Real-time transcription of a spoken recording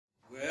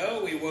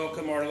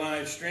welcome our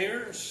live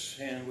streamers,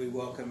 and we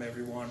welcome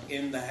everyone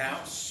in the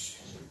house.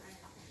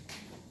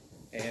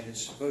 And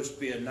it's supposed to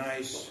be a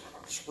nice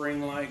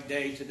spring-like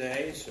day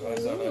today, so I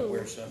thought I'd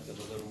wear something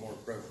a little more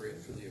appropriate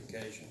for the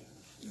occasion.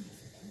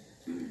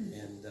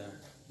 And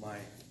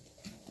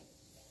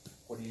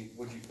what'd you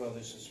call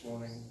this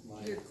morning?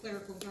 Your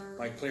clerical garb.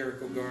 My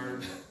clerical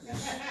garb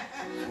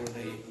for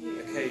the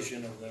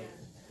occasion of the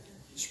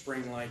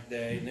spring-like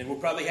day. And then we'll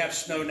probably have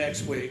snow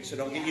next week, so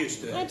don't get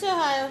used to it. That's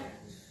Ohio.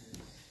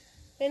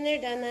 Been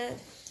there, done that.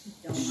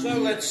 So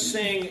let's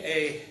sing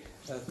a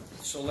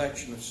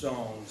selection of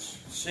songs.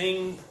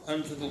 Sing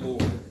unto the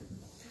Lord.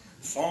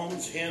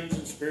 Psalms, hymns,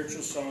 and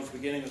spiritual songs,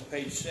 beginning with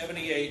page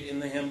 78 in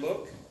the hymn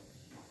book.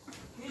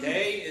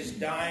 Day is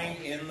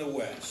dying in the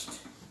west.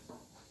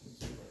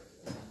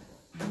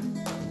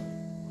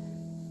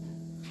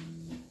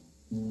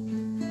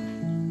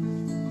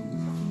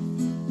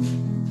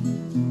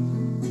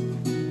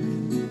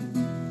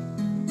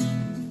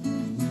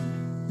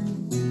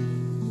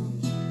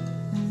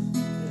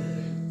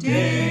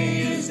 Day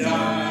is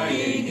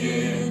dying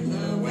in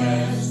the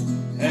west,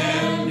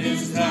 and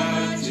is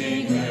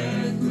touching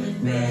earth with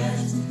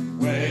rest.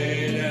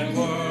 Wait and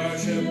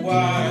worship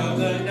while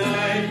the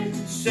night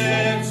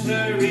sets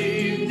her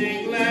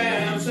evening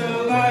lamps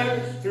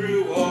alight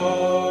through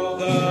all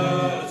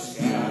the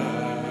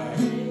sky.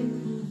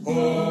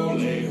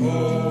 Holy,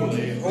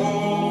 holy,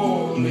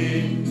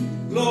 holy,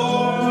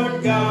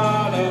 Lord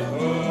God of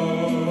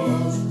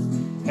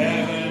hosts,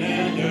 heaven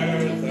and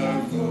earth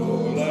are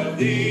full of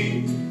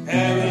thee.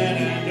 Heaven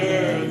and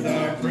earth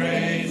are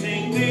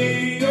praising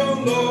thee,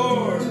 O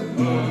Lord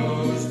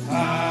most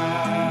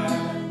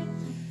high.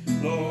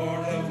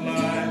 Lord of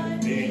light,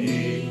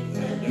 beneath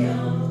the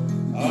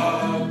dome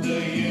of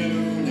the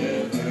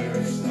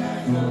universe thy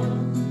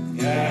home.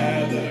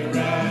 Gather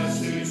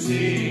us who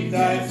seek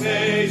thy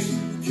face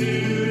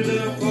to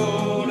the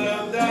fold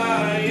of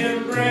thy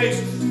embrace,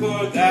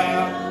 for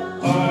thou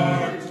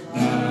art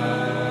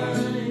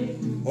nigh.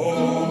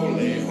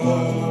 Holy,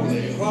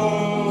 holy,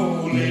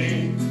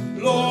 holy,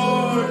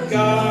 Lord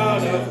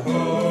God of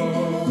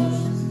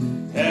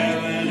hosts,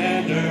 heaven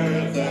and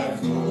earth are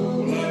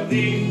full of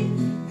thee.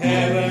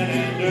 Heaven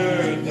and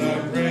earth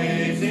are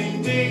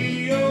praising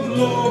thee, O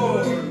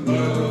Lord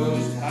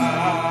most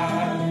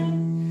high.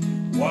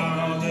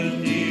 While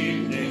the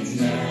evening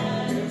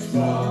shadows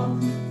fall,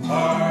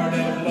 heart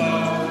of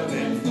love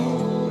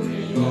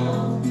enfolding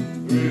all,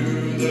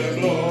 through the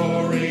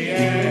glory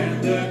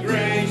and the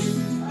grace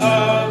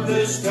of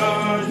the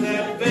stars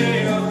that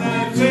veil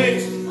thy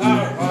face,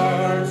 our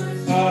hearts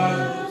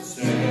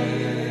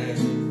ascend.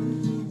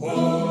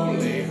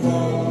 Holy,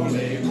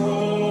 holy,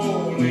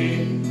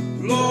 holy,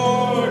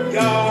 Lord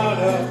God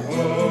of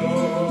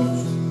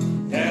hosts,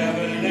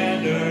 heaven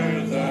and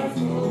earth are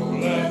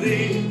full of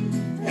thee.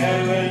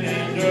 Heaven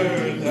and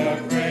earth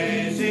are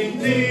praising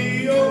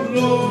thee, O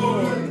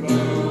Lord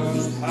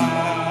most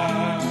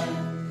high.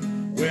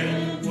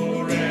 When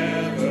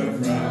forever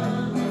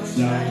from our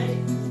sight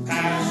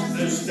past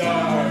the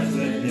stars,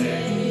 the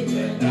day,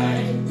 the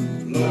night,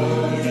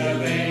 Lord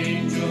of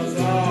angels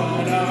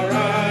on our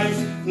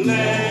eyes,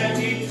 let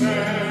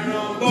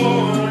eternal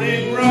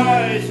morning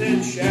rise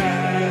and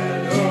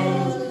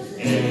shadows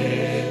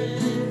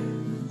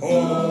end.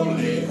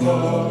 Holy,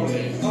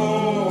 holy,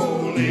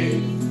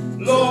 holy,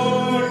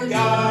 Lord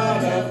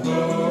God of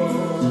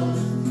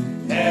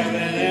hosts,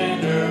 heaven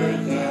and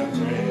earth are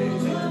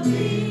praising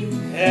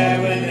thee.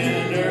 Heaven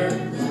and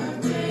earth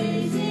are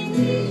praising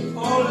thee, O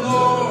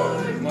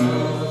Lord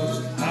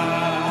most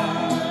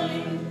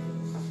high.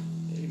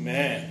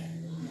 Amen.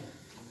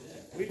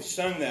 We've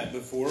sung that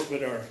before,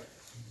 but our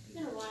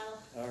Been a while.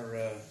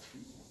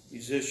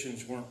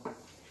 musicians weren't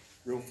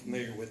real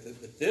familiar with it.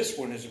 But this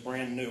one is a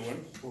brand new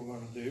one we're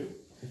going to do.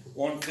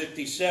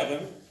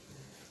 157,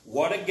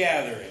 What a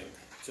Gathering.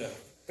 It's a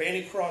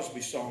Fanny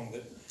Crosby song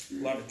that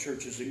a lot of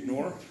churches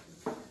ignore.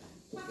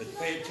 But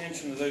pay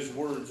attention to those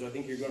words. I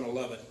think you're going to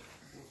love it.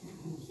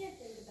 You can't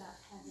think about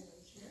heaven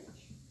in church.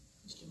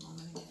 Just a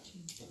moment, I gotta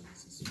change the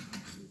glasses.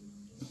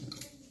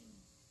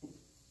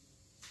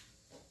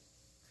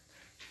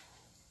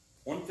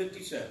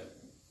 157.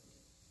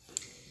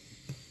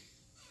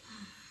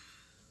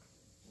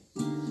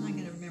 I'm not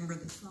gonna remember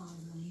the song,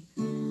 honey.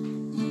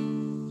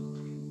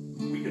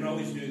 We can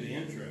always do the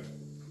intro.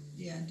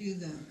 Yeah, do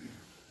the.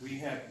 We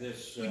have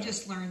this. I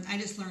just learned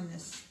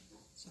this,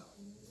 so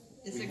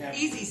it's We an have-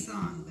 easy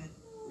song, but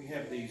We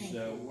have these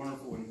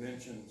wonderful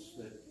inventions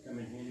that come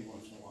in handy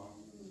once in a while.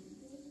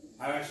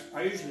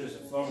 I use it as a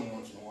phone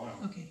once in a while.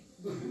 okay.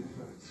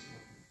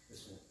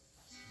 It's a-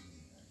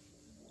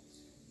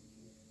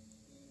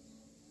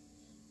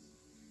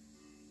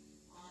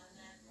 On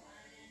that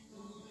bright and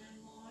golden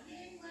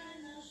morning when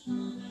the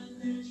Son of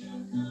Man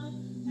shall come,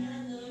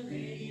 and the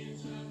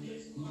radiance of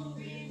his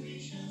glory we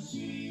shall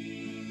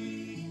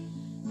see.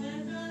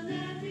 When from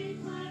every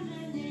clime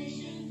and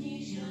nation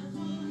he shall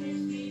call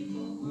his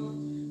people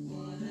home,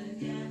 for the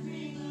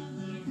gathering of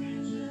the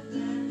ransom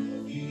that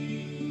will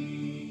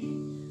be.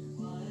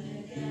 What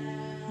a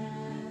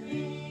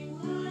gathering,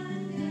 what a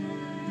gathering.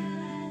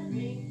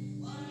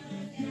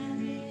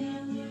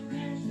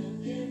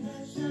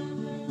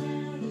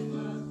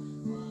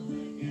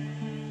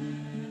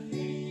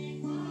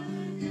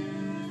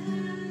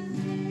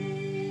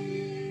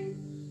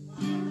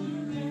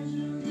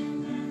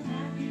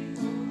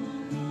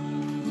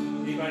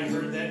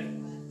 Anybody heard that?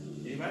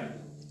 Anybody?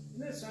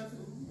 Isn't that something?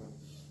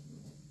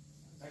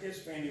 I guess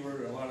Fanny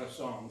wrote a lot of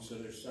songs, so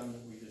there's some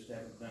that we just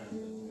haven't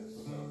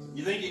done.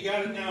 You think you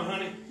got it now,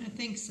 honey? I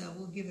think so.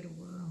 We'll give it a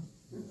whirl.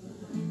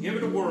 Give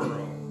it a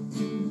whirl.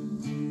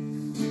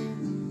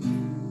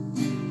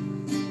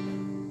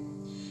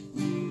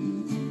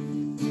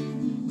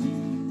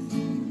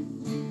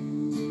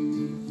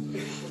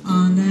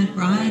 On that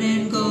bright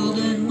and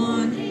golden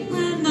morning,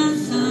 when the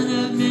Son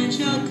of Man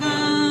shall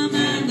come,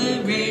 and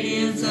the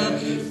radiance of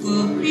His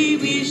glory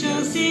we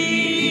shall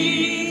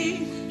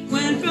see.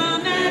 When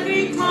from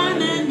every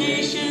clime and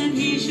nation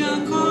He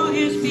shall call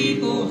His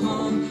people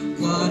home,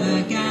 what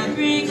a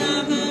gathering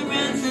of the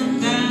ransom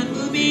that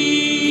will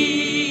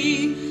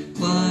be.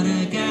 What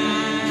a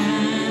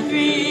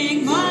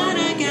gathering, what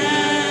a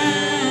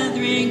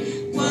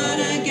gathering, what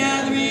a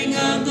gathering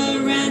of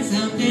the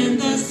ransomed in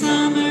the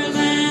summer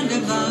land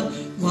of love.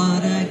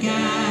 What a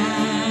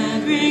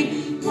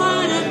gathering,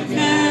 what a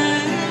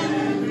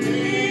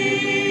gathering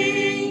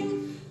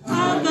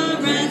of the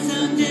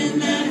ransomed in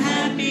that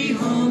happy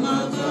home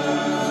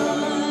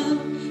above.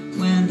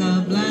 When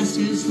the blessed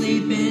who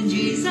sleep in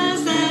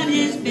Jesus at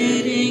His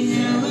bidding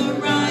they'll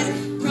arise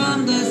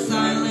from the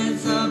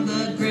silence of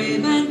the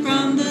grave and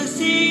from the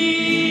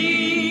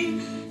sea.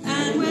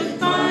 And with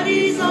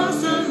bodies all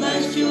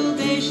celestial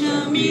they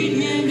shall meet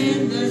Him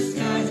in the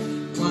skies.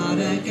 What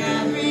a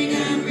gathering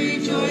and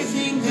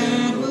rejoicing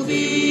that will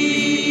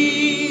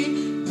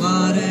be.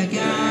 What a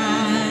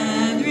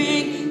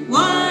gathering,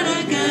 what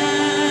a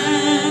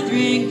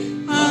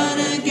gathering, what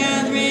a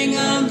gathering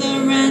of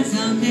the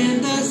ransomed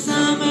in the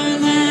summer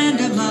land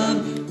of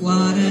love.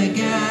 What a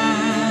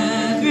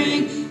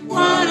gathering,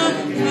 what a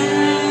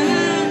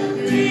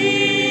gathering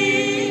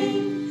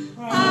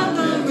of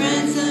the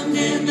ransomed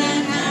in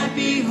that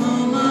happy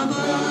home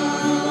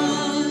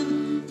above.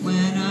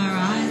 When our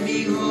eyes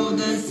behold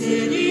the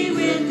city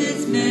with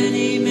its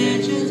many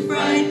mansions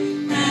bright,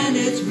 and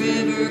its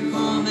river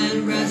calm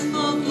and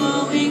restful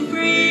flowing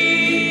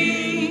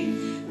free.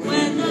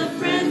 When the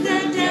friends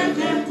that death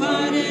have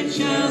parted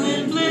shall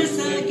in bliss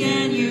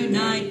again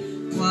unite,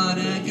 what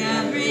a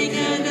gathering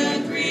and a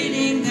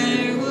greeting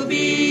there will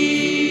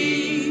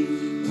be.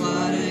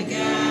 What a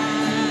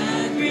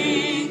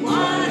gathering,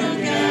 what a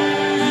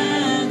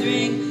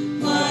gathering,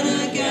 what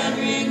a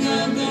gathering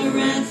of the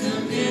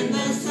ransomed in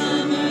the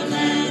summer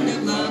land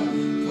of love.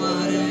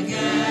 What a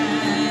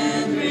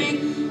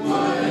gathering,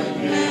 what a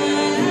gathering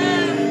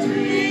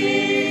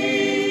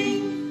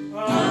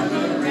of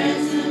the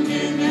ransomed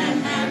in that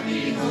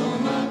happy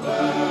home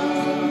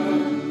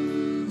above.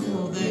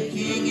 Oh, the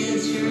King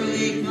is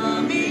surely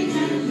coming,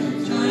 and the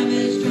time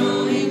is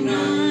drawing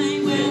nigh,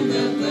 when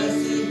the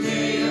blessed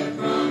day of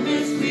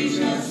promise we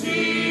shall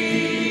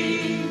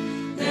see.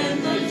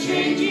 Then the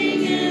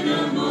changing in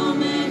a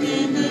moment,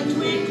 in the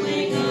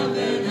twinkling of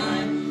an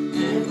eye,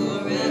 and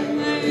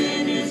forever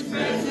in His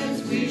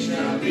presence we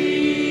shall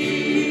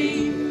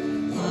be.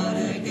 What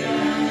a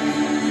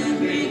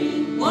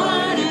gathering,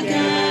 what a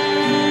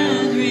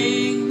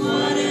gathering,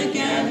 what a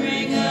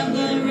gathering of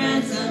the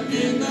ransomed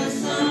in the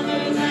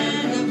summer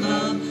land of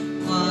love.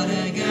 What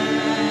a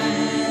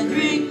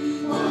gathering,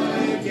 what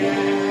a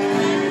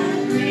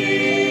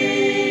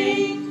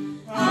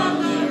gathering of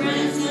the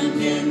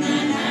ransomed in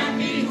that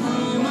happy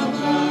home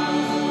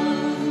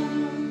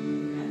above.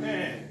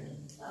 Man,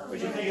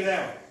 what'd you think of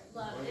that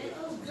one? Love it.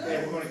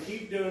 Okay, we're going to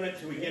keep doing it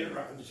till we get it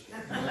right. Just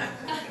kidding.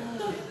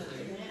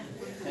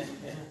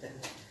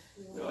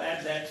 We'll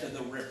add that to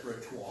the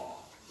repertoire.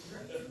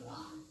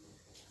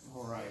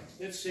 All right,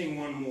 let's sing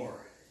one more.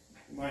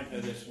 You might know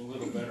this one a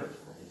little better.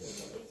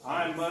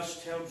 I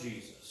Must Tell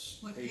Jesus,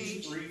 What page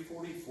page?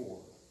 344.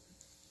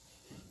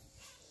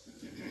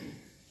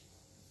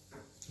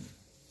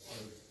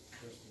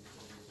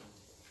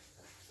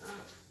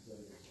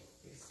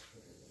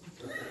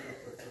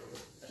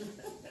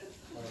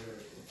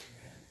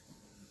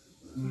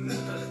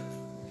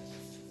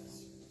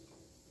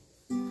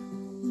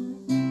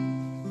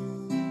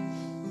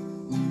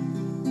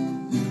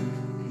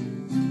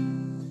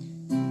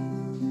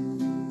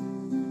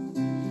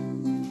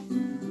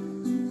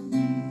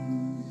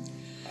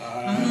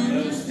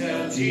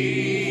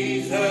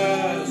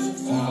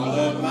 Jesus, all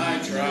of my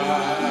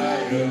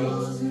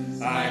trials,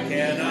 I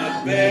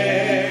cannot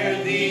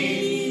bear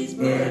these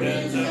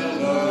burdens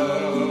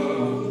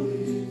alone.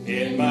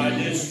 In my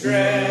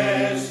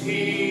distress,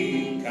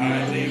 He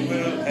kindly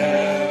will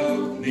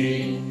help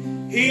me.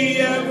 He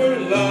ever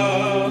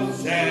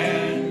loves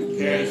and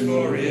cares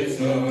for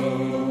His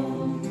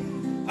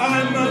own.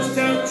 I must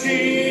tell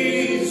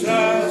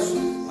Jesus,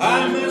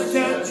 I must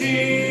tell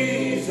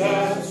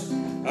Jesus,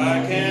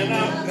 I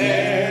cannot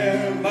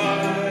bear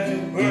my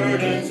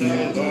burdens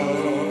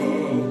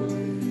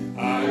alone.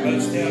 I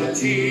must tell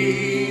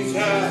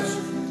Jesus,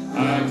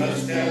 I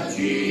must tell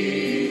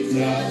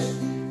Jesus,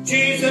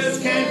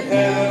 Jesus can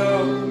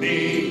help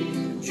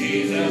me,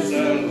 Jesus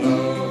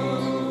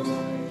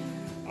alone.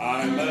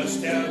 I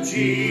must tell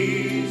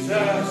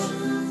Jesus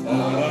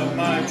all of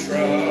my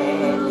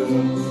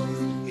troubles.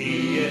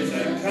 He is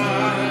a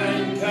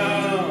kind,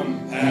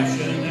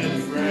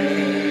 compassionate friend.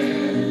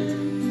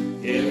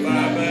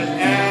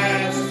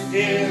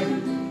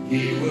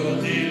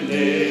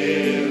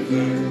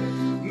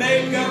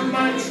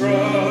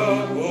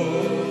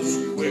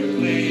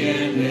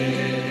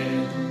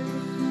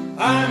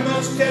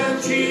 must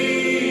tell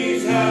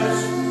Jesus,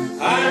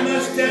 I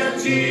must tell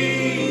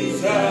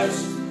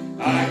Jesus,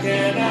 I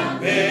cannot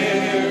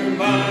bear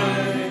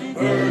my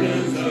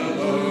burdens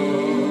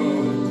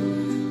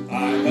alone.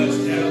 I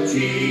must tell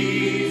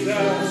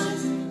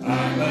Jesus,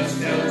 I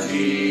must tell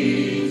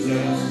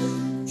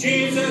Jesus,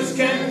 Jesus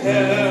can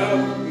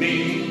help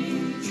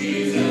me,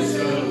 Jesus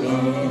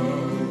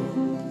alone.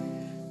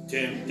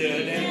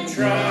 Tempted and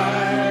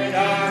tried,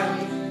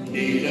 I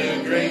need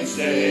a great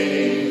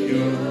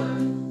Savior,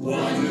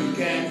 one who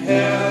can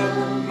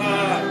help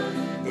my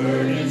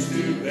burdens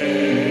to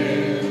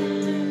bear.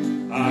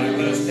 I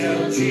must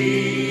tell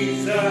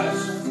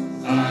Jesus,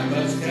 I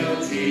must tell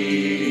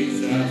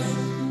Jesus,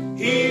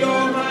 He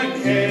all my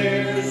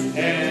cares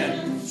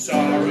and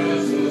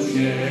sorrows will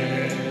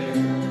share.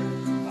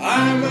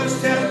 I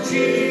must tell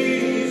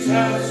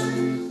Jesus,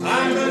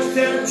 I must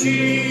tell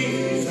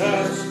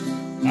Jesus,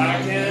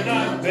 I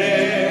cannot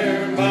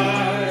bear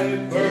my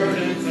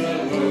burdens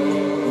alone.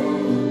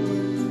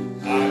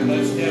 I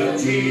must tell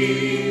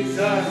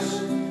Jesus,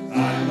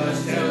 I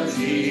must tell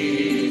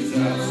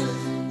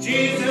Jesus,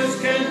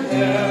 Jesus can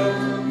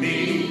help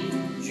me,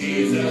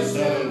 Jesus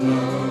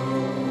alone.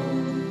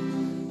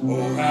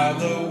 Oh, how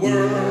the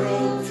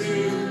world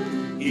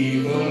to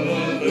evil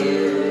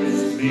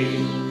allures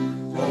me.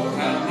 Oh,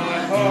 how my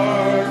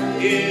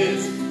heart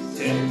is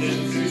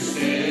tempted to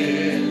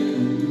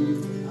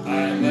sin.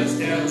 I must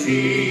tell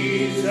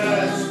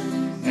Jesus,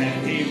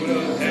 and He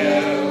will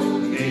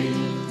help me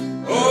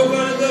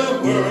over the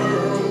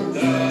world,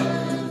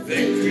 the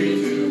victory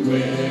to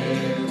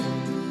win.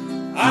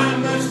 I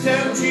must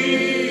tell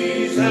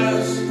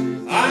Jesus,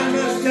 I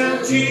must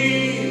tell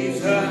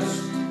Jesus,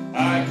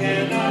 I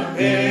cannot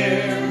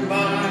bear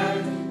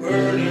my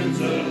burdens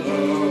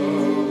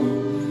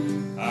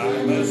alone.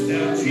 I must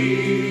tell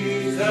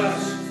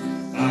Jesus,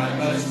 I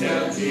must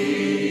tell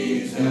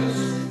Jesus,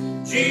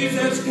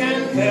 Jesus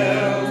can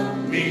help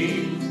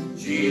me,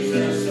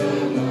 Jesus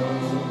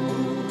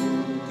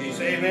alone. Can you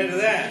say amen to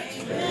that?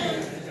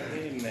 Amen.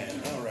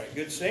 Amen. All right,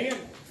 good singing.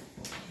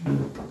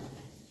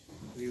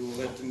 We will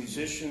let the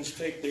musicians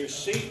take their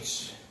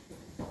seats.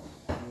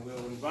 And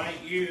we'll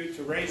invite you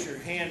to raise your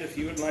hand if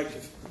you would like to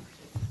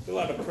fill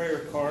out a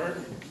prayer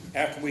card.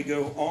 After we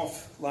go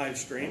off live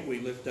stream, we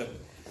lift up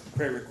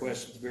prayer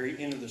requests at the very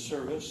end of the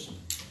service.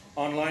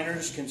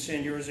 Onliners can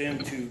send yours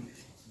in to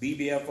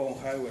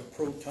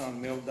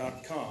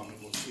bbfohio@protonmail.com,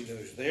 and we'll see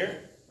those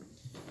there.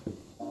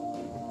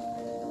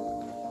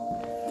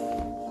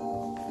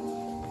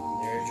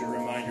 There's your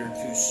reminder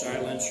to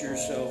silence your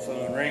cell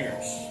phone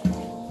ringers.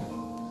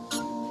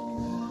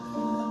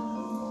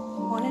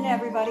 Morning,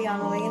 everybody. I'm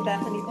Elaine and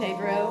Bethany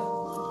Pedro.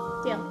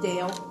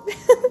 Dale.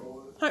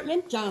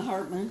 Hartman? John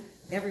Hartman.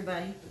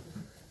 Everybody.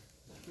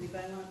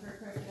 Anybody want to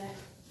pray today?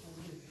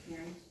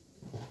 Mary?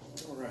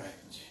 All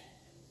right.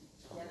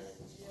 Yes?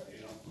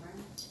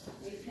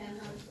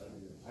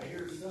 I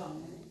hear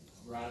some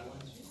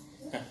rattling.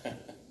 All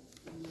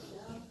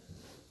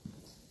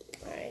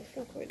right, I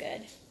think we're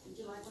good. Would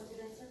you like one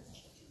today, sir?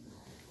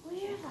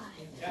 Where?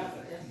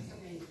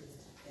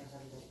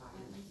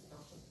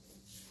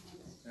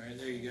 All right,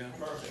 there you go.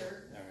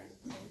 Perfect. All right.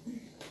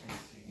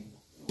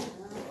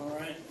 All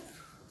right.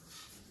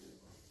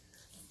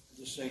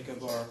 For the sake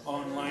of our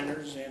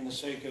onliners and the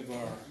sake of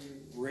our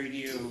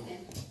radio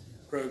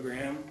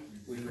program,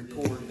 we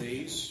record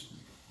these.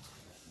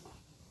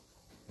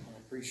 I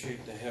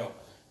appreciate the help.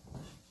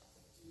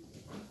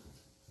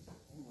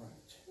 All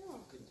right.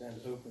 Get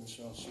that open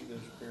so I'll see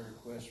those prayer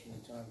requests when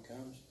the time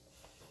comes.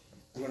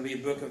 We're going to be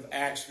in the book of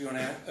Acts. If you want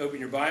to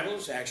open your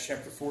Bibles, Acts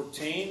chapter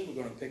 14. We're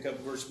going to pick up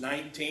verse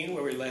 19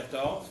 where we left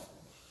off.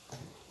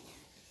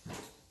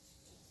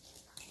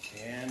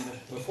 And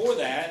before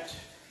that,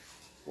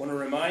 I want to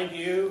remind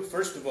you,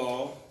 first of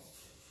all,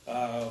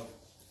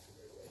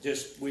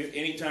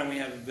 anytime we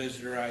have a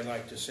visitor, I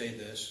like to say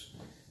this,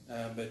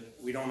 but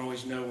we don't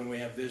always know when we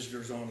have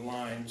visitors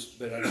online,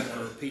 but I don't want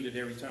to repeat it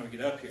every time we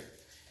get up here.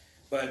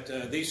 But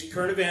these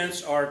current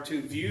events are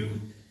to view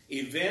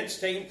events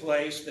taking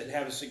place that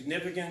have a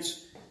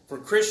significance for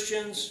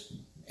Christians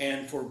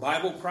and for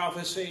Bible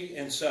prophecy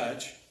and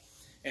such.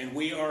 And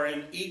we are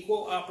an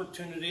equal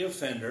opportunity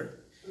offender.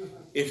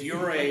 If you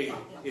are a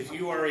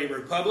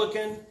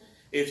Republican,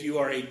 if you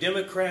are a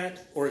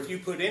Democrat, or if you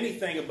put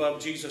anything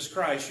above Jesus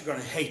Christ, you're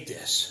going to hate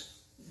this.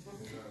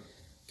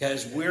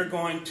 Because we're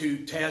going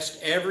to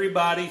test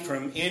everybody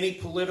from any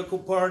political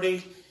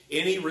party,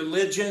 any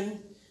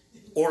religion,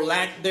 or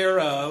lack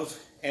thereof,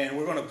 and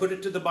we're going to put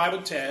it to the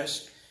Bible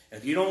test.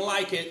 If you don't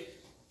like it,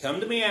 come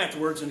to me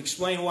afterwards and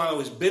explain why I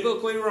was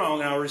biblically wrong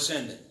and I'll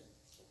rescind it.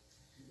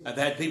 I've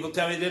had people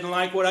tell me they didn't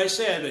like what I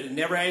said, but it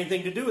never had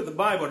anything to do with the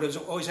Bible. It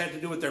always had to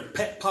do with their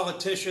pet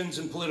politicians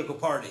and political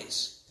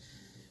parties.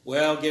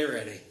 Well, get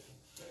ready.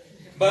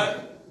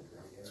 But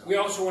we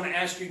also want to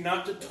ask you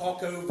not to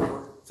talk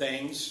over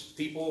things.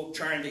 People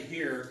trying to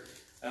hear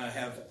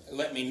have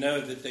let me know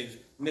that they've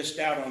missed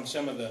out on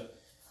some of the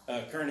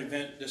current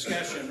event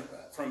discussion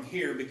from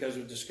here because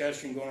of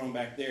discussion going on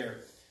back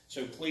there.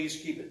 So please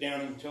keep it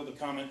down until the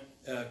comment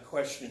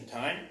question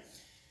time.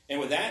 And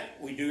with that,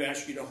 we do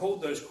ask you to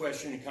hold those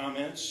questions and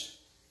comments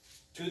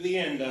to the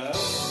end of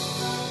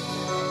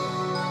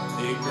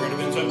the current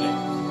events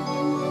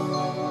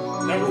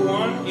update. Number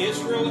 1,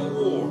 Israel at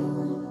war,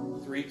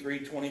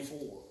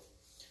 3/3/24.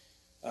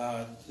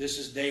 This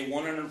is day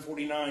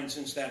 149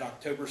 since that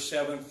October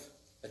 7th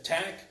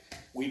attack.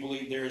 We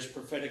believe there is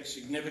prophetic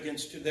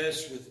significance to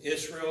this with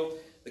Israel,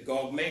 the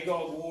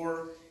Gog-Magog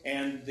war,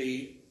 and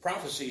the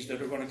prophecies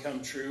that are going to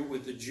come true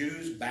with the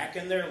Jews back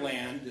in their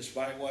land,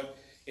 despite what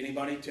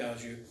anybody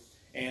tells you.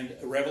 And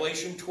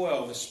Revelation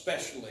 12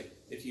 especially.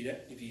 If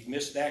you've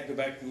missed that, go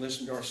back and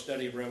listen to our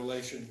study of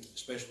Revelation,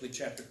 especially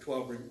chapter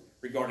 12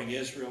 regarding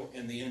Israel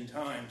and the end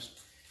times.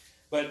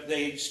 But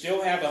they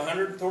still have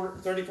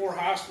 134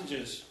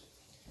 hostages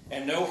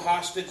and no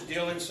hostage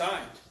deal in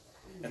sight.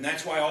 And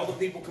that's why all the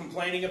people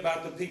complaining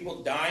about the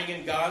people dying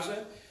in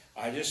Gaza,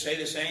 I just say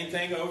the same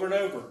thing over and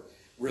over.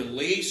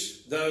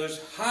 Release those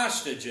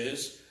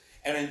hostages,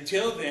 and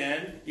until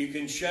then, you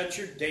can shut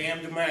your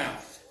damned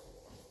mouth.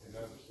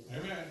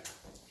 Amen.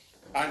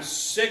 I'm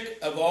sick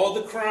of all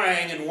the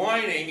crying and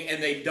whining,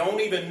 and they don't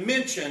even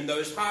mention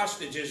those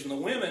hostages and the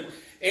women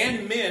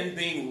and men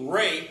being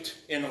raped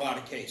in a lot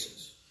of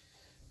cases.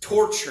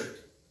 Tortured.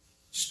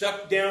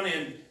 Stuck down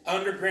in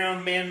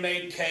underground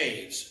man-made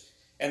caves.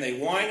 And they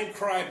whine and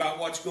cry about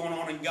what's going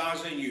on in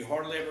Gaza, and you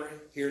hardly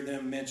ever hear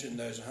them mention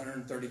those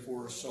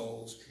 134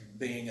 souls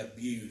being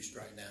abused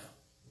right now.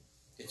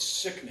 It's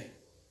sickening.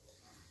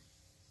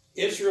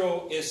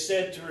 Israel is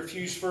said to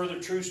refuse further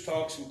truce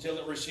talks until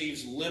it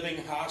receives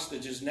living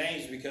hostages'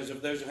 names, because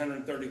of those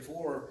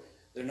 134,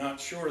 they're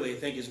not sure. They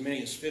think as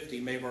many as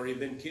 50 may have already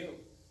been killed.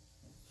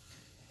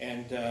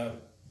 And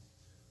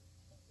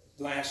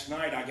last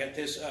night I got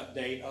this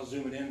update. I'll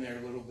zoom it in there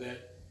a little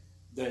bit.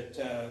 That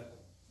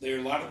there are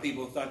a lot of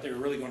people who thought they were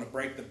really going to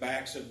break the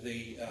backs of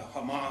the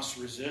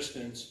Hamas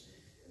resistance.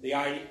 The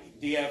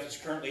IDF is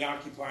currently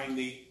occupying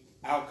the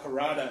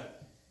Al-Qarada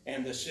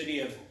and the city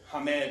of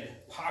Hamed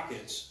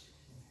pockets.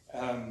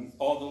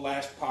 All the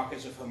last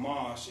pockets of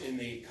Hamas in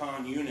the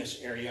Khan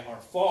Yunis area are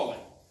falling.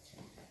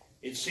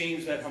 It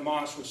seems that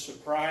Hamas was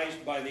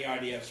surprised by the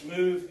IDF's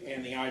move,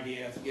 and the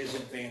IDF is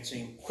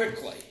advancing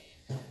quickly.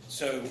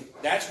 So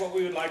that's what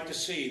we would like to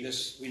see.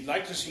 We'd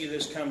like to see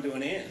this come to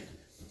an end.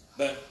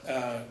 But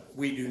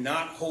we do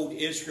not hold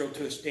Israel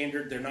to a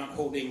standard they're not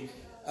holding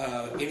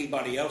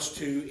anybody else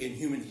to in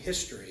human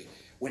history.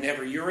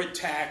 Whenever you're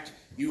attacked,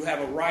 you have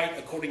a right,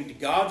 according to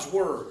God's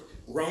word,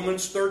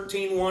 Romans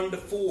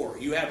 13:1-4.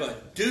 You have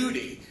a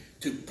duty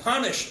to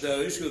punish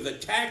those who have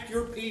attacked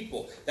your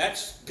people.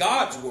 That's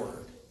God's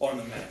word on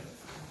the matter.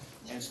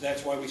 And so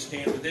that's why we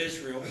stand with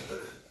Israel.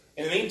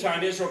 In the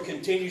meantime, Israel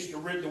continues to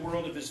rid the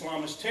world of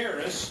Islamist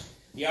terrorists.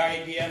 The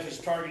IDF has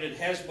targeted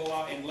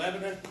Hezbollah in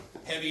Lebanon.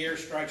 Heavy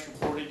airstrikes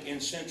reported in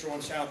central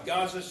and south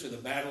Gaza, so the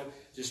battle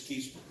just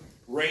keeps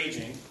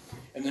raging.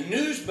 And the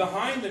news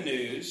behind the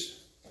news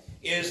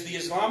is the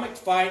Islamic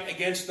fight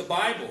against the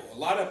Bible. A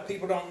lot of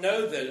people don't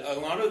know that a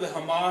lot of the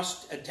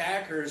Hamas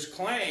attackers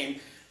claim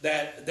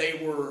that they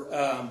were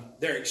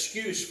their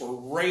excuse for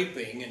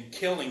raping and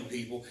killing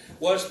people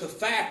was the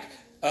fact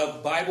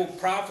of Bible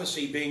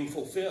prophecy being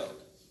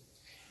fulfilled.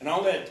 And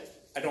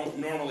I don't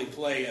normally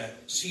play a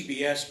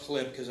CBS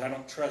clip because I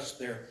don't trust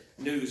their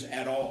news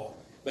at all.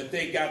 But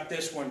they got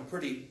this one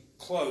pretty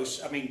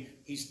close. I mean,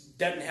 he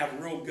doesn't have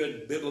real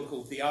good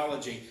biblical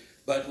theology,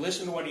 but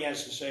listen to what he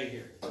has to say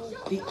here.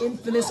 The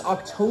infamous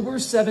October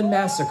 7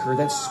 massacre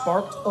that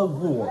sparked a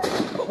war.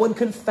 But one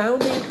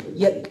confounding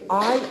yet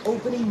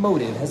eye-opening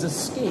motive has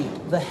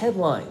escaped the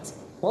headlines.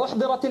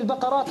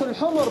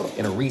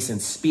 In a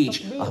recent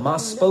speech, a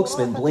Hamas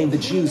spokesman blamed the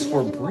Jews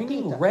for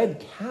bringing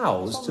red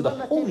cows to the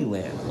Holy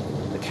Land.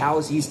 The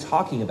cows he's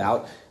talking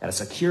about at a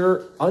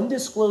secure,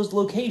 undisclosed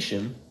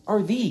location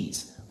are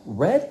these.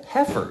 Red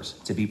heifers,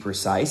 to be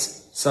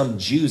precise. Some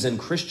Jews and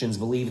Christians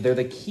believe they're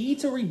the key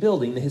to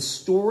rebuilding the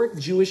historic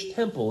Jewish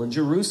temple in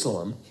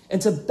Jerusalem and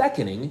to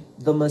beckoning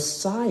the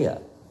Messiah.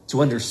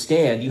 To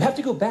understand, you have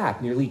to go back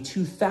nearly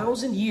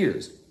 2,000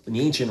 years when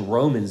the ancient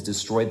Romans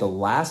destroyed the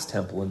last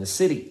temple in the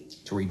city.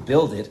 To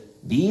rebuild it,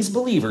 these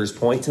believers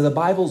point to the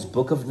Bible's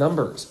book of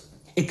Numbers.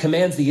 It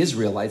commands the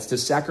Israelites to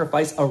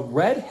sacrifice a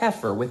red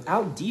heifer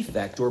without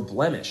defect or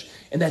blemish,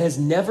 and that has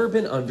never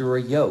been under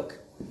a yoke.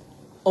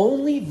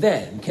 Only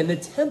then can the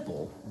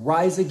temple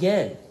rise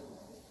again.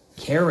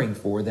 Caring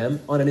for them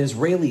on an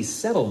Israeli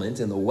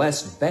settlement in the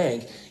West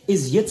Bank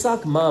is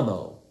Yitzhak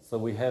Mamo. So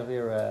we have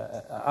here,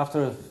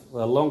 after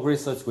a long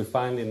research, we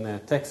find in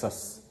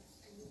Texas.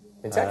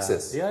 In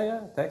Texas?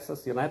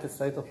 Texas, United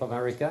States of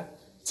America.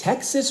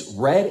 Texas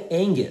Red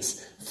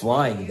Angus,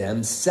 flying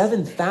them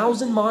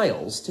 7,000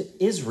 miles to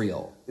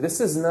Israel. This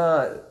is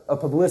not a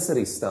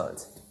publicity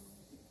stunt.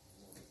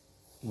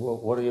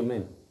 What do you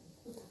mean?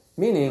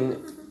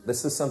 Meaning,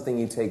 this is something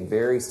you take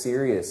very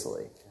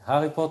seriously.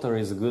 Harry Potter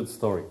is a good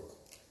story.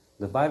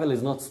 The Bible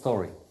is not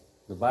story.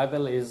 The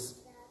Bible is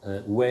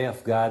a way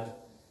of God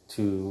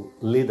to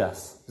lead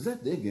us.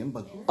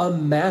 A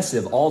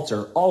massive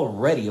altar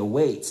already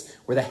awaits,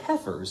 where the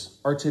heifers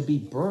are to be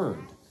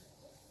burned.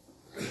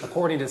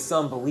 According to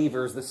some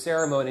believers, the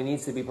ceremony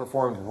needs to be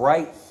performed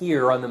right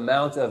here on the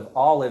Mount of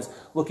Olives,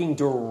 looking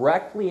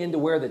directly into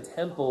where the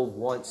temple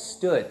once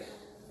stood.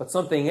 But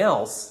something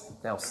else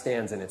now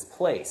stands in its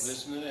place.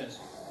 Listen to this.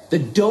 The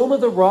Dome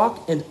of the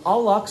Rock and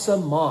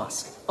Al-Aqsa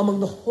Mosque,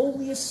 among the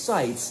holiest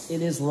sites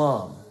in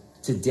Islam.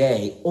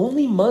 Today,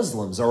 only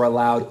Muslims are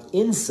allowed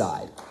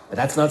inside, but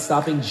that's not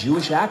stopping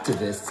Jewish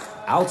activists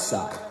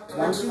outside.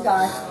 Once you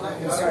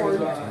got, you started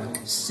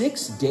here.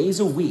 6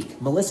 days a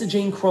week, Melissa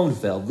Jane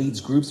Kronfeld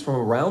leads groups from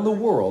around the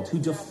world who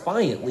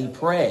defiantly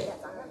pray,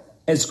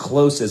 as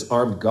close as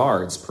armed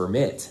guards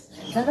permit.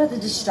 It's not about the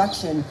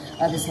destruction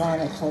of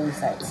Islamic holy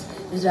sites.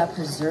 It is about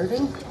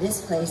preserving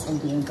this place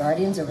and being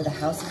guardians over the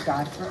house of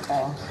God for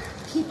all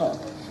people.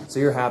 So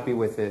you're happy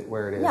with it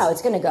where it is? No,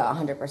 it's going to go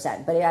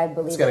 100%, but I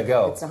believe it's going to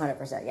go. It's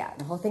 100%, yeah.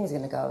 The whole thing is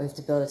going to go. We have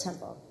to build a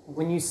temple.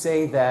 When you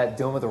say that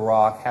Dome of the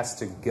Rock has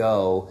to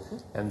go,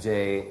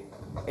 MJ,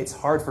 it's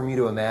hard for me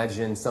to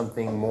imagine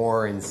something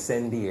more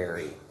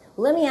incendiary.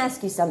 Let me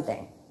ask you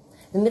something.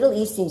 The Middle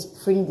East seems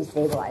pretty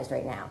destabilized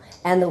right now,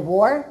 and the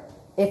war,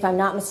 if I'm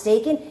not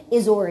mistaken,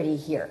 is already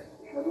here.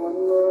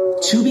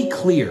 To be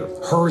clear,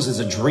 hers is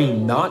a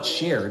dream not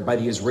shared by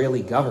the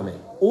Israeli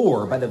government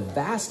or by the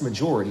vast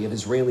majority of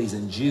Israelis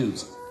and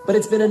Jews, but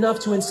it's been enough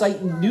to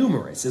incite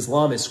numerous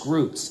Islamist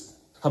groups.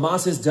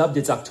 Hamas has dubbed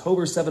its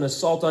October 7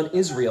 assault on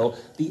Israel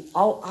the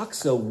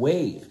Al-Aqsa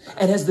Wave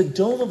and has the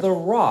Dome of the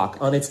Rock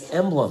on its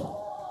emblem.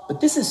 But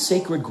this is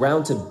sacred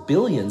ground to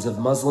billions of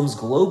Muslims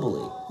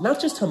globally, not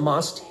just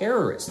Hamas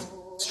terrorists,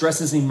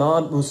 stresses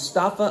Imam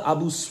Mustafa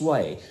Abu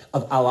Sway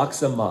of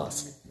Al-Aqsa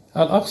Mosque.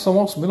 Al-Aqsa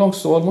Mosque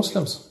belongs to all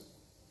Muslims.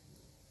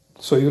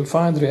 So you'll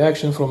find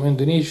reaction from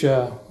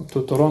Indonesia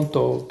to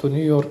Toronto to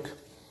New York.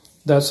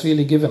 That's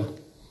really given.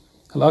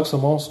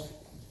 Al-Aqsa Mosque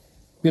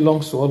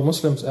belongs to all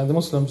Muslims, and the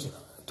Muslims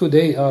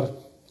today are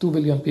 2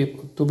 billion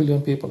people. 2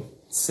 billion people.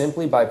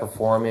 Simply by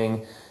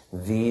performing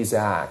these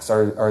acts,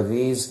 are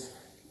these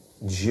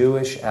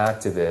Jewish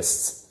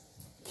activists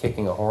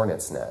kicking a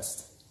hornet's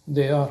nest?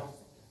 They are.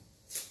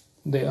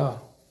 They are.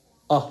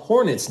 A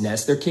hornet's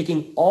nest they're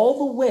kicking all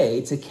the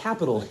way to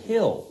Capitol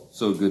Hill.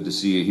 So good to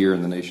see you here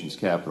in the nation's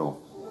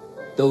capital.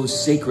 Those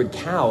sacred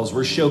cows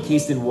were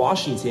showcased in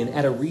Washington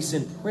at a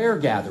recent prayer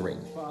gathering.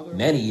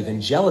 Many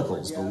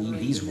evangelicals believe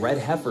these red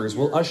heifers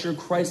will usher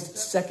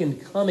Christ's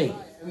second coming.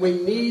 We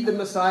need the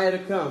Messiah to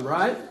come,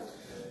 right?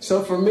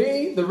 So for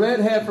me, the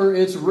red heifer,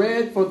 it's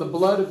red for the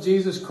blood of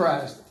Jesus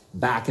Christ.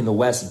 Back in the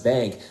West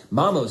Bank,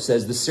 Mamo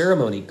says the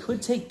ceremony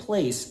could take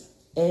place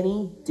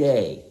any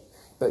day.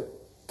 But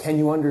can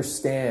you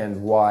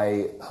understand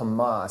why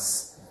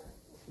Hamas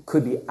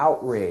could be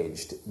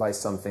outraged by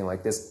something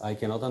like this? I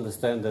cannot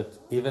understand that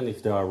even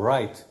if they are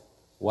right,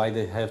 why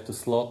they have to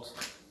slaughter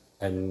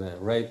and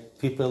rape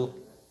people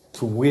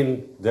to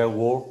win their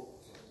war.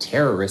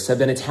 Terrorists have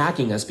been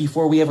attacking us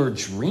before we ever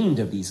dreamed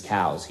of these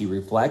cows, he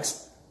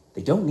reflects.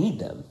 They don't need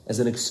them as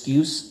an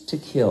excuse to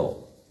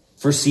kill.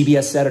 For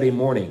CBS Saturday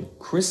Morning,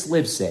 Chris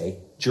Livesay,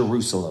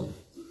 Jerusalem.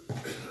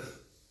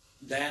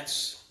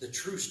 That's the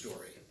true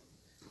story.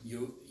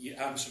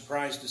 I'm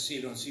surprised to see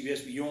it on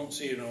CBS, but you won't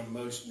see it on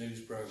most news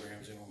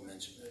programs. They won't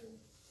mention it.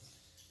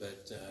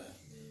 But,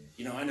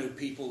 I know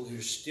people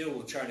who still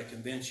will try to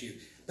convince you,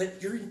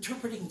 but you're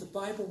interpreting the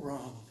Bible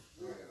wrong.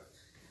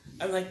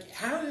 I'm like,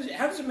 how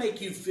does it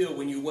make you feel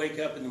when you wake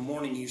up in the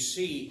morning, you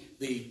see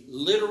the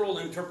literal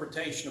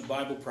interpretation of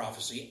Bible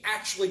prophecy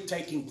actually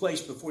taking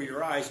place before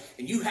your eyes,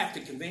 and you have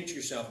to convince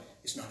yourself,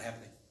 it's not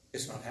happening.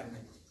 It's not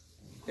happening.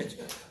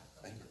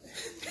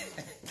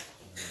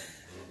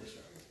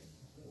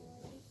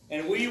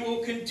 And we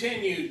will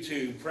continue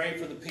to pray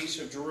for the peace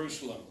of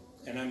Jerusalem.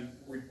 And I'm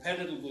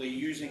repetitively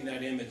using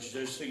that image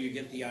just so you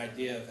get the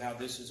idea of how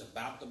this is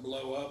about to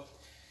blow up.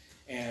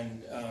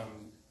 And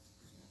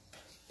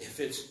if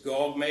it's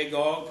Gog,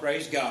 Magog,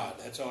 praise God.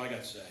 That's all I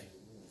got to say.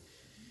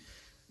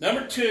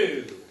 Number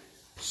 2,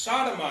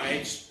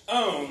 Sodomites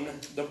own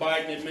the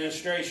Biden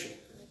administration.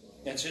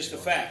 That's just a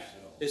fact.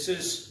 This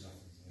is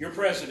your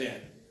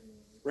president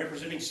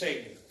representing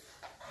Satan.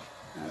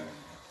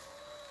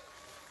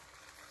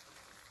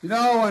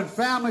 When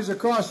families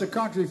across the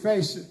country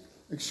face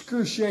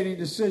excruciating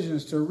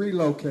decisions to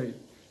relocate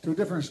to a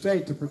different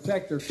state to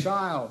protect their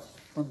child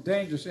from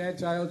dangerous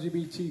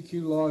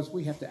anti-LGBTQ laws,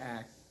 we have to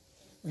act.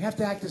 We have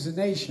to act as a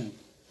nation.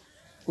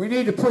 We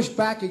need to push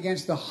back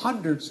against the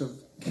hundreds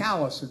of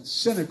callous and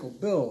cynical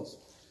bills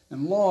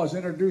and laws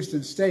introduced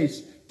in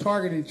states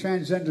targeting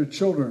transgender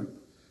children,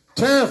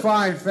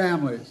 terrifying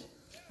families,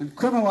 and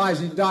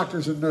criminalizing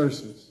doctors and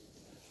nurses.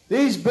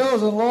 These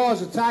bills and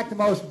laws attack the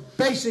most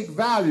basic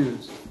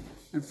values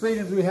and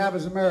freedoms we have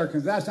as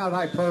Americans. That's not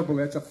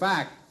hyperbole, it's a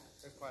fact.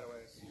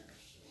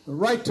 The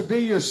right to be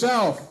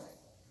yourself,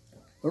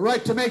 the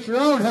right to make your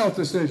own health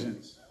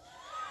decisions,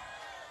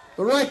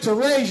 the right to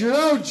raise your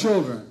own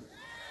children.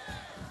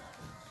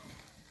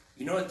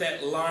 You know what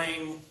that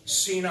lying,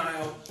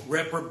 senile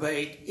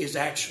reprobate is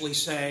actually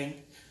saying?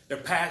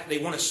 They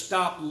want to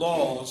stop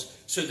laws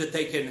so that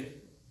they can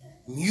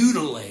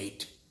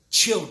mutilate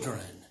children.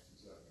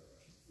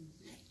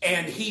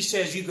 and he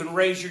says you can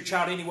raise your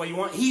child any way you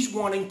want. He's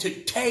wanting to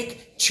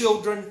take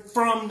children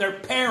from their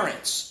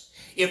parents.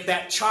 If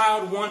that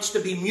child wants to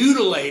be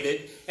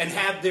mutilated and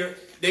have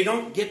they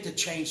don't get to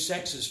change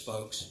sexes,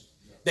 folks.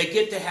 They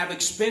get to have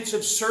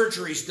expensive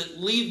surgeries that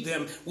leave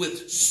them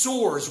with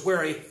sores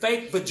where a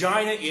fake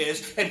vagina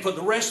is, and for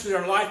the rest of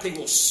their life they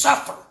will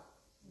suffer.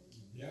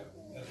 Yeah,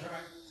 that's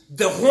right.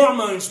 The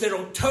hormones that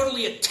will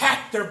totally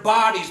attack their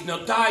bodies, and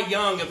they'll die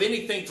young of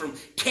anything from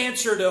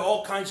cancer to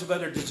all kinds of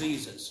other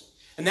diseases.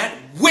 And that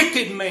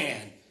wicked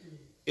man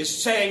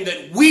is saying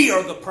that we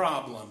are the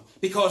problem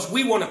because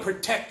we want to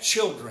protect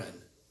children.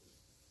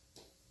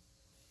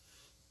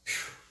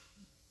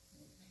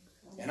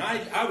 And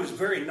I was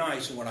very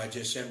nice in what I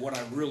just said, what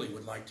I really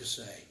would like to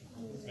say.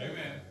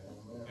 Amen.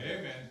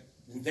 Amen.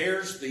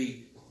 There's the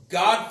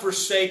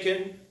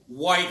God-forsaken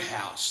White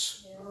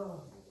House.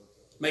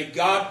 May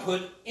God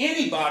put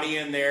anybody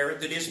in there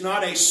that is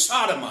not a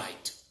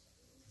sodomite,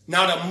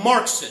 not a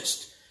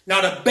Marxist,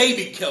 not a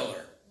baby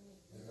killer.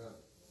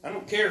 I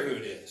don't care who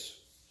it is.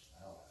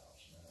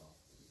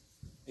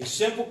 A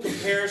simple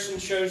comparison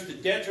shows the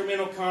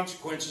detrimental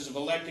consequences of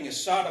electing a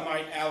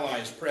sodomite ally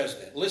as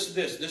president. Listen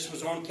to this. This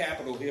was on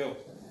Capitol Hill.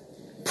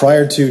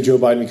 Prior to Joe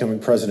Biden becoming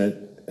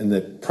president, in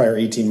the prior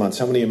 18 months,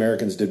 how many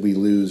Americans did we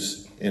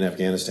lose in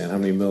Afghanistan? How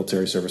many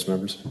military service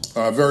members?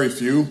 Very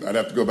few. I'd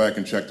have to go back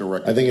and check the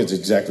record. I think it's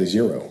exactly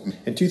 0.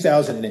 In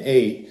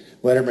 2008,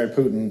 Vladimir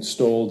Putin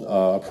stole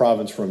a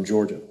province from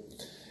Georgia,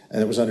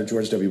 and it was under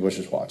George W.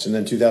 Bush's watch. And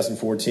then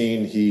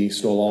 2014, he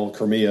stole all of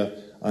Crimea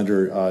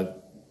under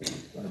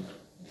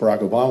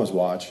Barack Obama's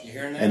watch. You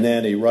hearing that? And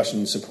then a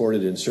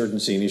Russian-supported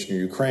insurgency in eastern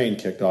Ukraine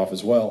kicked off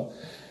as well.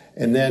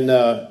 And then,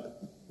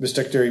 Mr.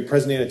 Secretary, President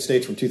of the United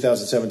States from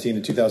 2017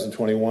 to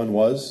 2021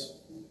 was?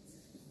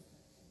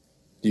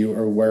 Do you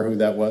are aware who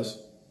that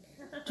was?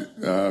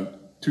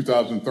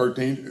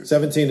 2013?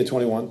 17 to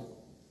 21.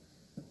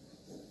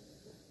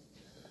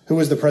 Who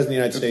was the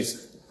President of the United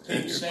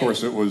States? Of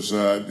course, it was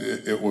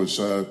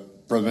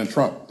President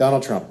Trump.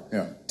 Donald Trump.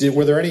 Yeah. Did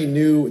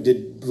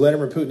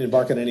Vladimir Putin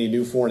embark on any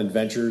new foreign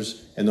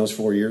adventures in those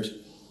 4 years?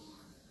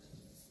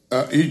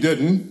 He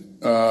didn't.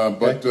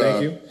 But okay,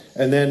 thank you.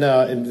 And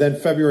then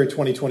February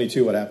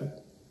 2022, what happened?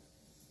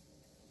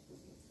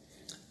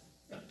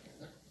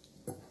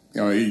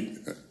 He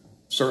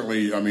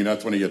certainly. I mean,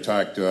 that's when he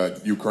attacked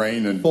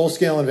Ukraine and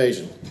full-scale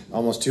invasion.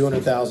 Almost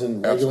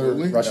 200,000 regular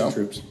Russian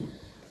troops.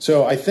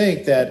 So I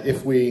think that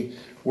if we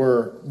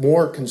were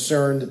more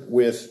concerned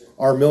with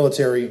our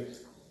military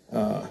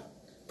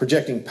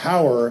projecting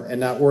power and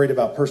not worried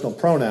about personal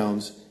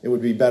pronouns, it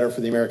would be better for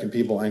the American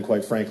people and,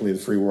 quite frankly, the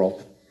free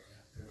world.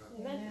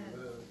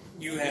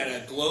 You had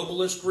a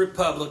globalist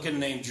Republican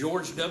named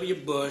George W.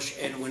 Bush,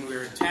 and when we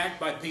were attacked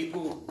by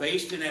people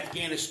based in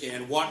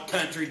Afghanistan, what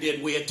country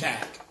did we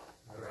attack?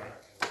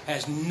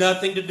 Has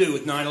nothing to do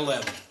with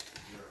 9/11.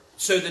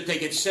 So that they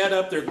could set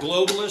up their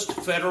globalist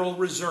Federal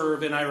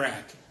Reserve in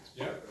Iraq.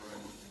 Yep.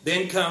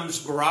 Then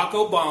comes Barack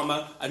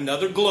Obama,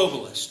 another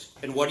globalist.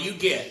 And what do?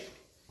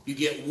 You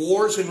get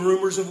wars and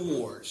rumors of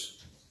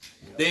wars.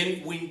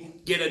 Then we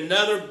get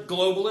another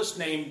globalist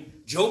named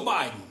Joe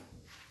Biden.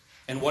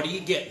 And what are you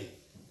getting?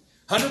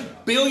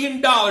 $100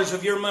 billion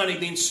of your money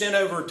being sent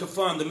over to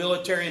fund the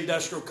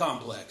military-industrial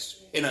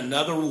complex in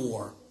another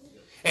war.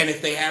 And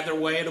if they have their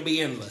way, it'll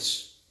be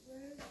endless.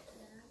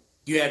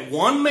 You had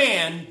one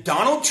man,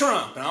 Donald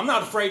Trump, and I'm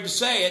not afraid to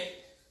say it,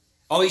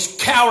 all these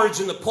cowards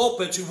in the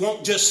pulpits who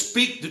won't just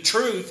speak the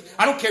truth.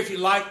 I don't care if you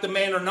like the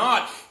man or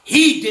not.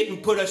 He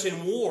didn't put us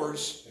in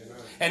wars.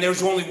 And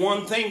there's only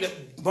one thing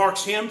that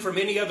marks him from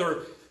any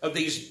other of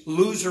these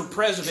loser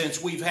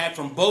presidents we've had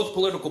from both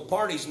political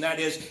parties, and that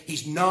is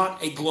he's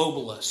not a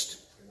globalist.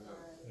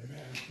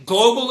 Amen.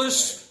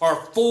 Globalists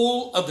are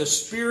full of the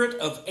spirit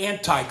of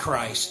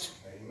Antichrist.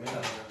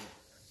 Amen.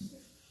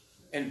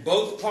 And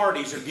both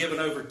parties are given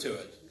over to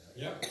it.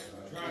 Yep,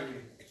 that's right.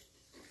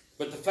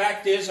 But the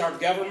fact is, our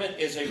government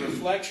is a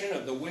reflection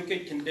of the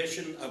wicked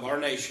condition of our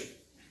nation.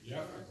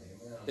 Yep.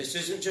 This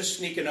isn't just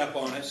sneaking up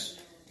on us.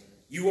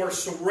 You are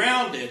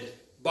surrounded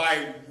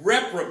by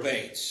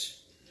reprobates.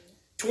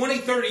 20,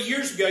 30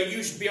 years ago, you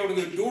used to be able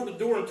to go door to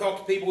door and talk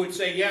to people who would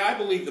say, yeah, I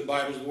believe the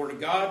Bible is the Word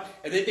of God.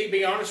 And then they'd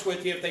be honest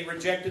with you. If they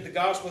rejected the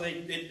gospel,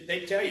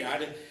 they'd tell you,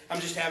 I'm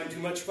just having too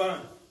much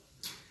fun.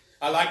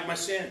 I like my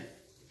sin.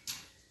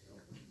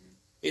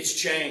 It's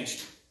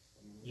changed.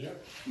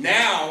 Yep.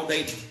 Now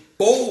they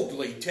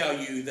boldly tell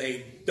you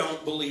they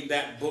don't believe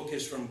that book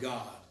is from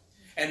God.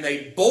 And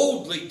they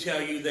boldly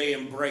tell you they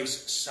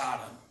embrace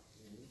Sodom.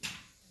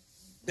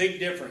 Big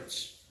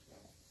difference.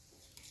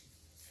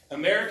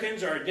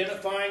 Americans are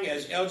identifying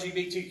as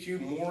LGBTQ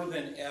more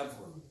than ever.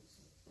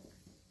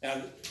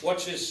 Now,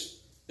 watch this.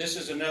 This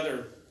is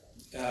another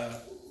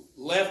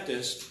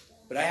leftist,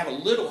 but I have a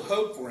little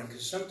hope for him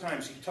because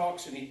sometimes he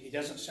talks and he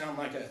doesn't sound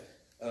like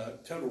a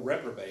total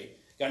reprobate.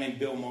 A guy named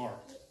Bill Maher.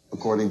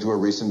 According to a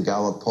recent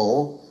Gallup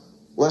poll,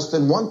 less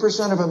than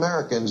 1% of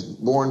Americans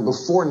born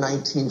before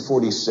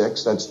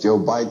 1946, that's Joe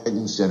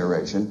Biden's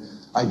generation,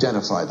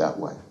 identify that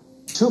way.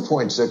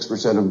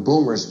 2.6% of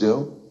boomers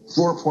do.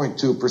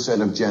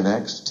 4.2% of Gen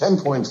X,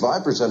 10.5%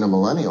 of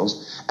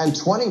millennials, and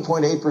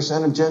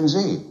 20.8% of Gen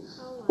Z.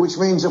 Which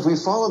means if we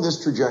follow this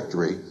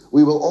trajectory,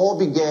 we will all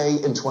be gay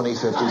in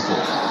 2054.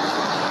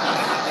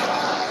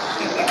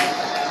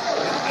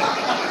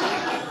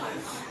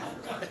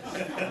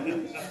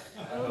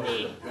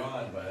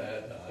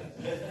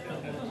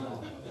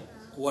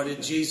 What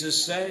did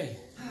Jesus say?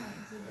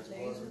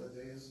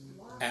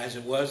 As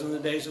it was in the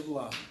days of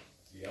Lot.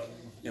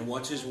 And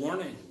what's his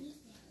warning?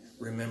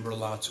 Remember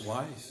Lot's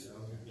wife.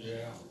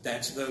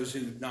 That's those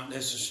who not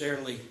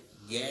necessarily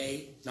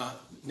gay, not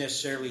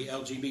necessarily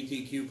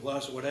LGBTQ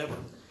plus or whatever,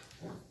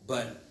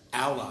 but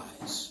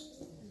allies.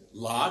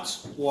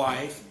 Lot's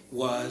wife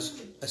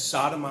was a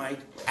sodomite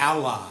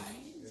ally.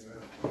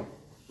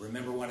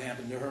 Remember what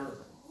happened to her.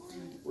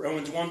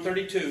 Romans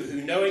 1:32,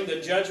 who knowing the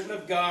judgment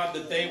of God,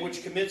 that they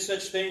which commit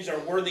such things are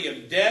worthy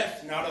of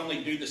death, not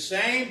only do the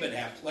same, but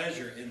have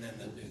pleasure in them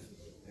that do them.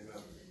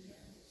 Amen.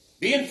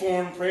 Be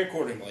informed, pray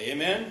accordingly.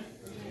 Amen?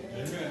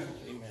 Amen.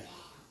 Amen.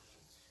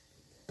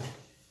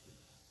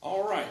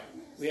 All right.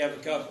 We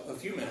have a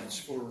few minutes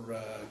for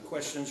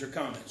questions or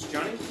comments.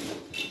 Johnny?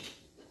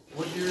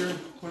 What year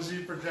was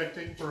he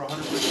projecting for 100%? I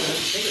think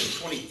it was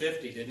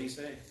 2050, didn't he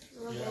say?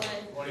 Yeah.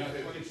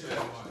 2050.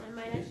 I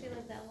might actually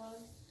live that long.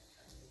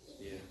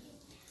 Yeah.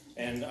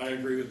 And I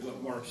agree with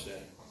what Mark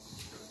said.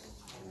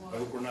 I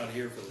hope we're not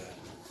here for that.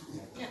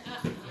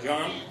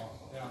 John?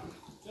 Yeah.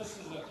 Just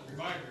as a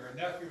reminder, a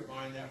nephew of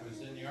mine that was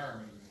in the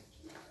Army,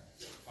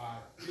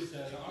 he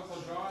said,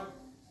 Uncle John,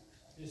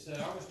 he said,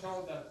 I was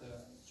told that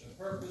the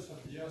purpose of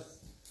the U.S.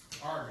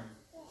 Army,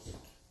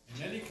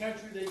 in any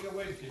country they go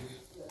into,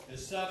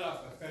 is set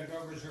up a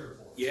Federal Reserve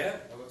Board. Yeah?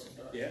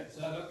 Yeah.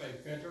 Set up a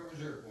Federal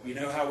Reserve Board. You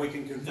know how we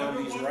can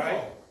confirm he's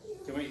right?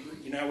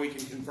 You know how we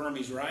can confirm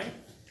he's right?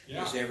 Yeah.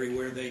 Because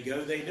everywhere they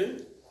go, they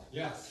do.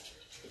 Yes.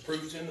 The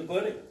proof's in the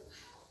pudding.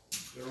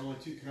 There were only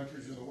 2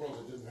 countries in the world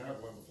that didn't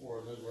have one before,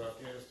 and those were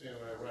Afghanistan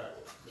and Iraq.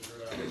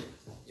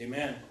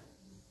 Amen.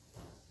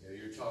 Yeah,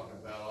 you're talking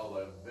about all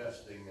the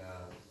investing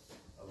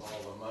of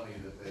all the money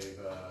that they've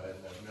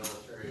in the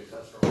military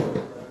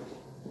industrial.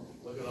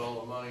 Look at all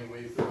the money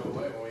we threw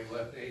away when we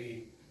left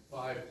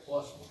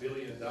 $85+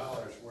 billion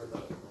worth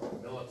of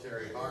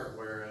military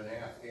hardware in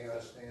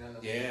Afghanistan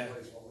and Yeah.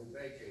 place when we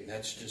vacated.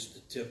 That's just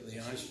the tip of the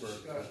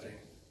iceberg, I think.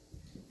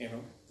 You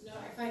know? No,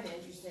 I find it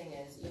interesting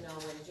is, when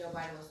Joe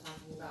Biden was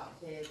talking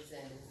about kids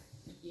and,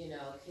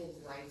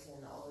 kids' rights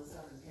and all this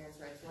stuff and parents'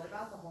 rights, what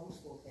about the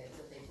homeschool kids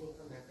that they take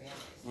from their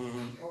families?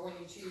 Mm-hmm. Or when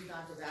you choose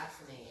not to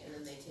vaccinate and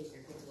then they take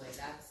your kids away,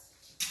 that's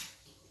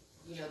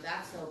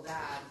so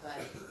bad, but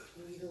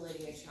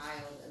mutilating a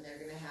child and they're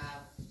going to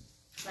have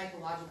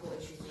psychological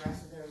issues the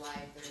rest of their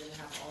life, they're going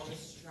to have all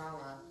this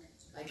trauma,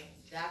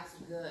 that's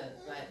good,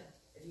 but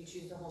if you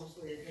choose to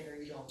homeschool your kid or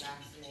you don't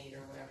vaccinate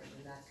or whatever,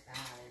 then that's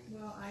bad.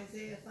 Well,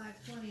 Isaiah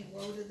 5:20,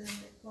 woe to them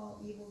that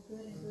call evil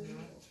good and good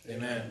evil.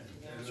 Amen.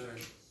 That's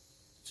right.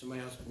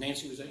 Somebody else?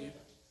 Nancy, was that you?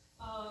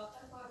 I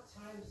thought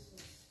Times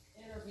was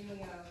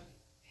interviewing a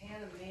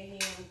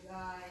Panamanian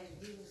guy, and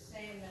he was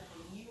saying that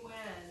the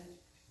UN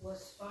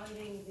was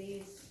funding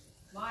these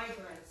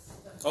migrants.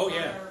 Oh,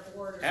 yeah.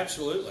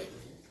 Absolutely.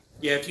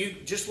 Yeah, if you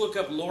just look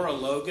up Laura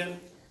Logan,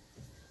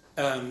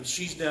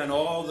 she's done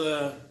all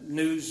the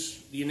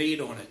news you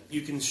need on it.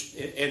 You can,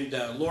 and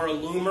Laura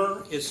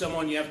Loomer is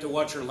someone you have to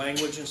watch her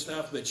language and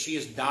stuff, but she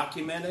has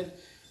documented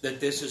that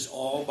this is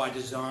all by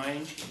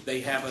design.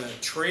 They have a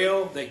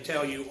trail. They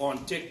tell you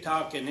on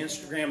TikTok and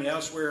Instagram and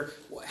elsewhere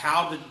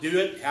how to do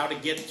it, how to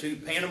get to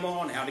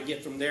Panama, and how to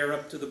get from there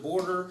up to the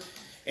border,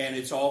 and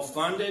it's all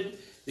funded.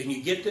 Then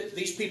you get to,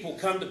 these people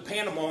come to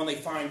Panama and they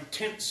find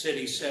tent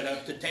cities set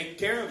up to take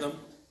care of them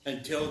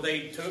until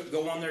they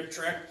go on their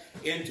trek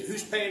into,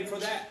 who's paying for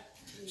that?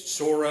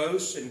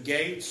 Soros and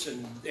Gates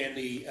and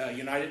the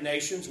United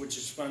Nations, which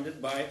is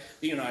funded by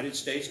the United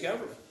States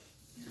government.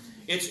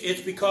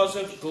 It's because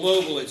of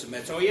globalism.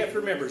 That's all you have to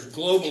remember is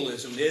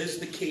globalism is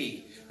the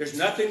key. There's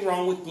nothing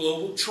wrong with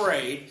global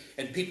trade,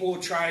 and people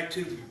will try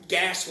to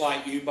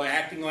gaslight you by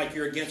acting like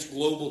you're against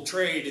global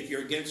trade if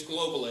you're against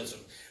globalism.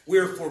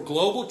 We're for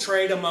global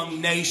trade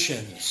among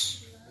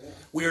nations.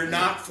 We are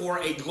not for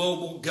a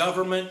global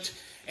government,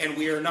 and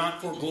we are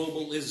not for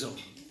globalism.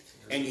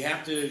 And you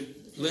have to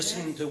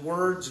listen to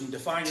words and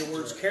define your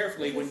words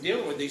carefully when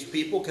dealing with these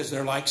people, because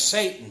they're like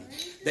Satan.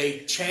 They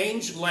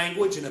change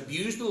language and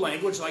abuse the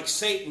language like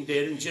Satan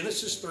did in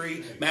Genesis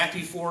 3,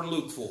 Matthew 4, and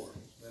Luke 4.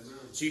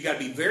 So you've got to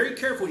be very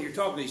careful when you're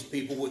talking to these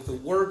people with the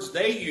words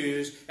they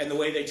use and the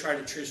way they try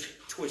to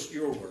twist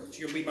your words.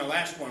 You'll be my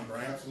last one,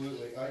 Brian.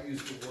 Absolutely. I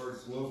used the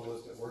word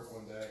globalist at work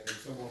one day, and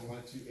someone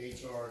went to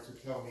HR to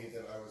tell me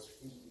that I was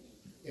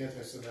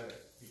anti-Semitic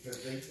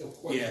because they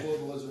equate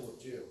globalism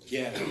with Jew.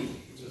 Yeah.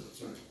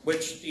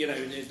 Which,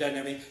 it doesn't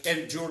have any.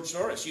 And George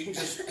Soros. You can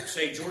just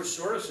say George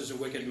Soros is a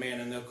wicked man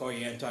and they'll call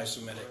you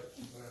anti-Semitic.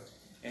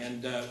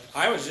 And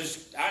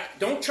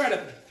don't try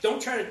to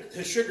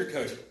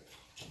sugarcoat it.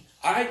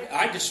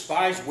 I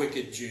despise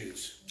wicked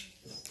Jews.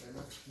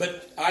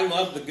 But I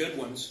love the good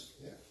ones.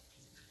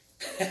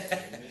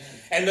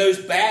 And those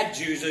bad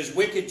Jews, those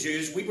wicked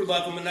Jews, we would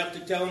love them enough to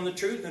tell them the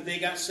truth. And if they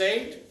got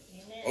saved,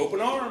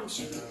 open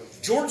arms.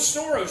 George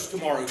Soros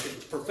tomorrow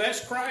could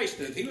profess Christ.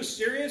 And if he was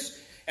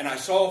serious and I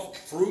saw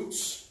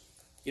fruits,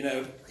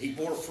 he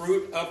bore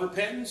fruit of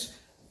repentance,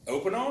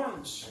 open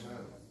arms.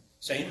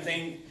 Same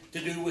thing to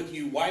do with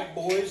you white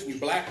boys and you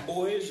black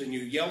boys and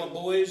you yellow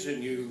boys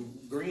and you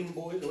green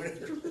boys or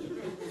whatever.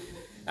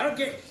 I don't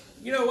care.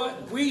 You know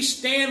what? We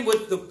stand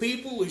with the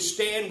people who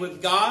stand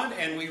with God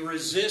and we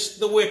resist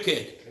the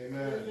wicked.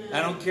 Amen.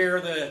 I don't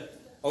care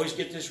always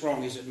get this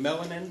wrong. Is it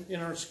melanin in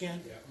our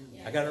skin?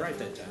 Yeah. I got to write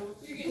that down.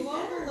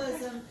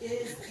 Globalism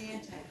is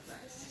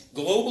Antichrist.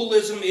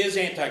 Globalism is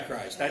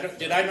Antichrist.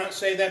 Did I not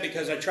say that?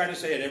 Because I try to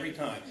say it every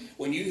time.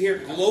 When you hear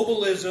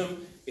globalism,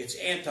 it's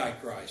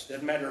Antichrist.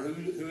 Doesn't matter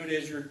who it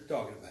is you're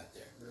talking about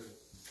there.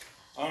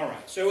 All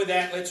right. So with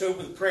that, let's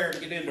open with prayer to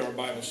get into our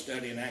Bible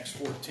study in Acts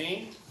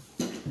 14.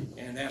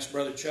 And ask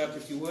Brother Chuck,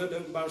 if you would,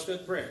 open Bible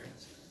study prayer.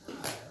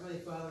 Heavenly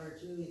Father, we're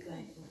truly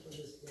thankful for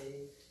this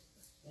day.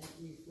 Thank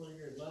you for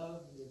your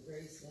love, your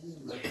grace, and your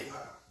mercy.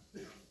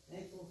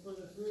 Thankful for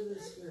the fruit of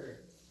the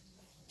Spirit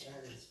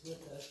that is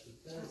with us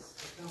because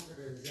the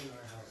Comforter is in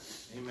our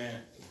hearts.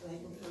 Amen.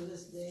 Thankful for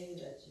this day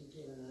that you've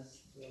given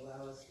us to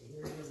allow us to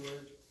hear your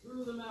word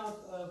through the mouth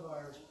of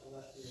our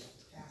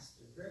illustrious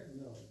pastor, Greg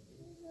Miller.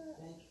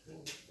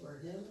 Thankful for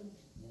him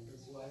and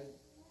his wife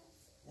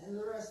and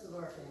the rest of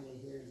our family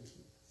here.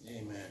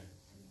 Amen.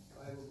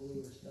 Bible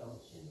Believers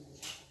Fellowship.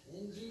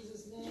 In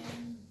Jesus'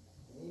 name,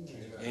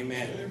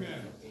 amen.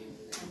 Amen.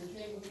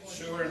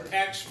 So we're in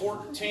Acts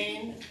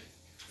 14,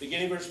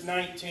 beginning verse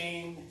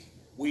 19.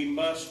 We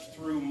must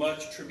through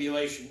much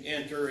tribulation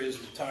enter is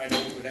the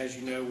title, but as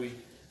you know, we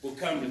will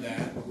come to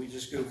that. We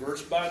just go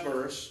verse by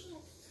verse.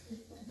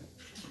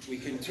 We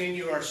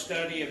continue our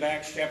study of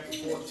Acts chapter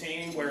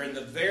 14, where in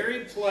the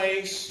very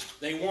place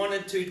they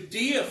wanted to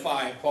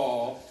deify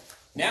Paul,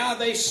 now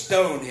they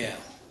stone him.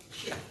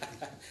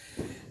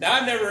 Now,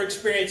 I've never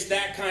experienced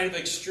that kind of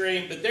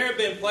extreme, but there have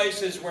been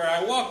places where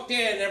I walked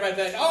in and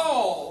everybody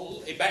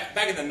thought,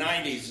 back in the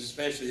 90s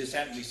especially, this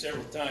happened to me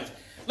several times.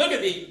 Look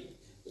at the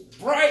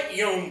bright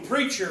young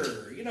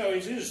preacher,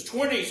 he's in his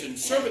 20s and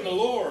serving the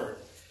Lord.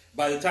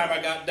 By the time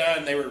I got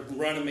done, they were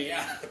running me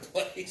out of the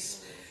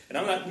place. And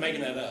I'm not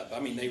making that up. I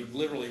mean, they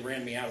literally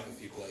ran me out of a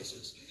few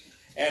places.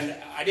 And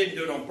I didn't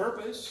do it on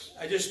purpose.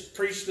 I just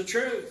preached the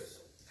truth.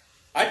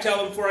 I tell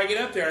them before I get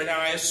up there. Now,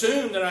 I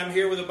assume that I'm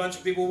here with a bunch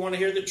of people who want to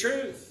hear the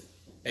truth.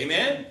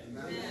 Amen?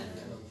 Amen.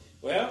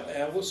 Well,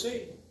 we'll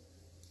see.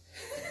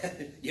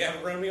 You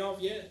haven't run me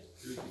off yet?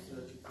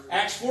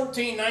 Acts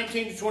 14,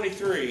 19 to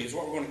 23 is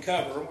what we're going to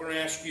cover. We're going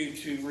to ask you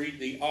to read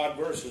the odd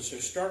verses. So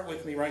start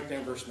with me right there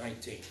in verse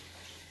 19.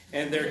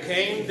 And there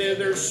came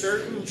thither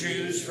certain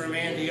Jews from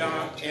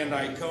Antioch and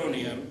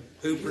Iconium,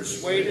 who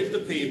persuaded the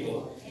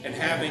people, and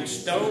having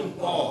stoned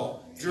Paul,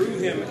 drew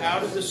him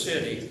out of the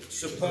city,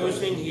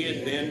 supposing he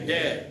had been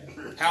dead.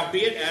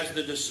 Howbeit, as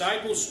the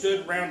disciples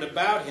stood round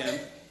about him,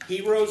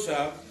 he rose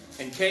up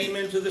and came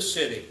into the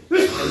city.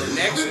 And the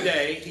next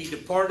day he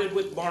departed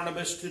with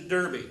Barnabas to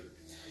Derbe.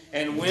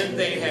 And when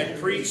they had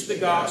preached the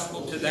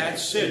gospel to that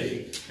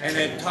city, and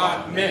had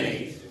taught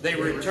many, they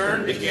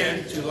returned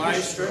again to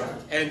Lystra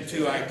and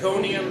to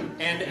Iconium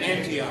and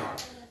Antioch,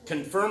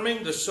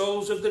 confirming the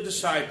souls of the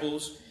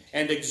disciples,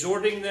 and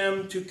exhorting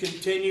them to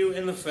continue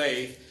in the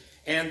faith,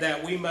 and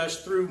that we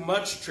must through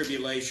much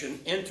tribulation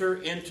enter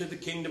into the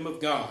kingdom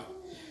of God.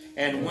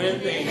 And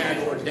when they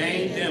had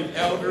ordained them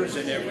elders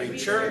in every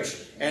church,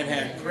 and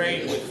had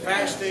prayed with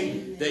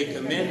fasting, they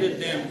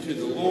commended them to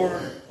the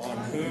Lord, on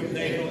whom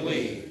they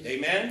believed.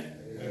 Amen?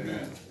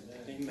 Amen.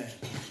 Amen.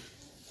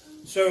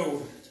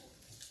 So,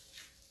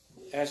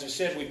 as I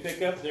said, we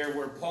pick up there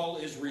where Paul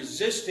is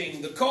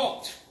resisting the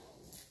cult.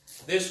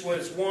 This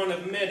was one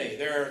of many.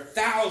 There are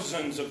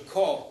thousands of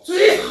cults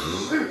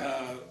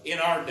in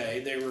our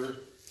day. There were,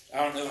 I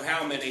don't know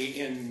how many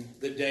in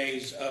the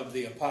days of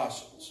the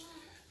apostles.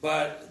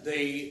 But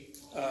a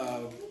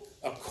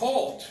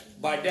cult,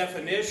 by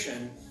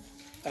definition,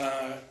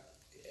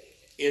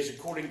 is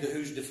according to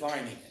who's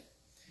defining it.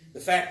 The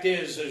fact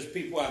is, there's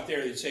people out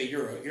there that say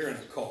you're in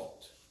a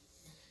cult.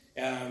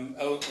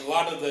 A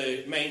lot of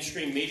the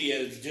mainstream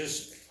media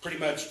just pretty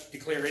much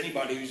declare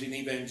anybody who's an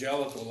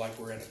evangelical like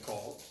we're in a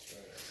cult.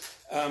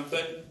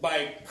 But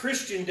by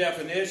Christian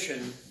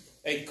definition,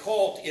 a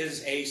cult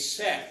is a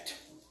sect,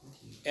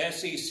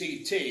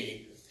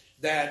 S-E-C-T,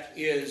 that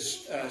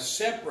is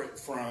separate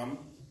from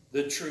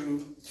the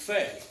true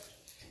faith.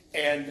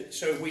 And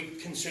so we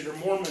consider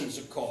Mormons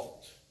a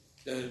cult,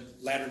 the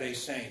Latter-day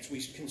Saints.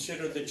 We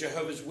consider the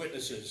Jehovah's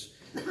Witnesses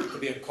to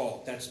be a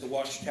cult. That's the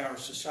Watchtower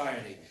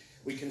Society.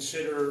 We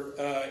consider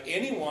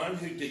anyone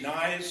who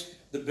denies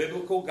the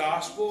biblical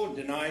gospel and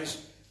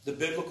denies the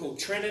biblical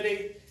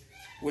Trinity,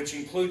 which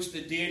includes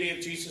the deity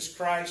of Jesus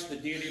Christ, the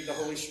deity of the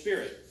Holy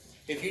Spirit.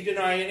 If you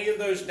deny any of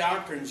those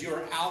doctrines, you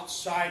are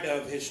outside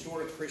of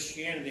historic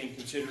Christianity and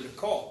considered a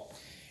cult.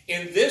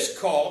 In this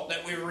cult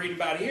that we were reading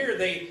about here,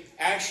 they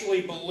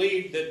actually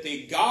believed that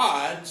the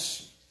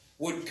gods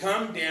would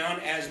come down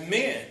as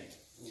men.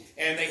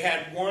 And they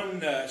had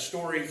one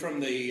story from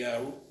the,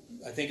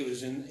 I think it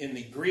was in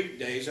the Greek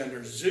days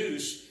under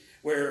Zeus,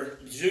 where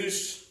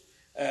Zeus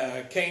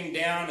came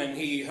down and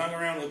he hung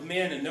around with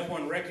men and no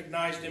one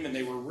recognized him and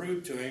they were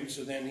rude to him,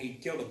 so then he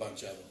killed a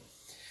bunch of them.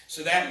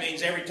 So that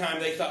means every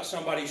time they thought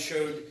somebody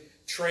showed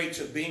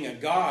traits of being a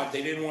god,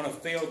 they didn't want to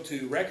fail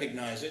to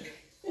recognize it.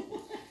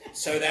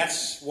 So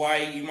that's why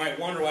you might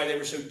wonder why they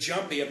were so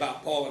jumpy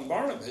about Paul and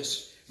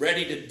Barnabas,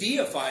 ready to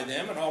deify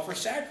them and offer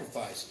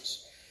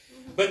sacrifices.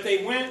 But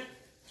they went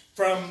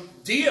from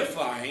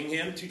deifying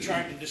him to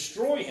trying to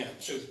destroy him.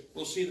 So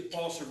we'll see that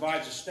Paul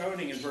survives a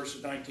stoning in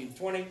verses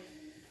 19-20,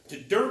 to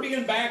Derbe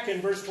and back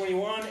in verse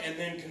 21, and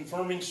then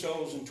confirming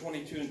souls in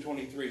 22 and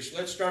 23. So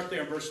let's start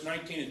there in verse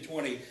 19 and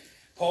 20.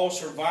 Paul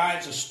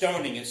survives a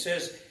stoning. It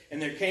says,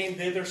 "And there came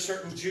thither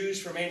certain Jews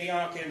from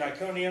Antioch and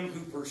Iconium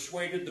who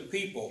persuaded the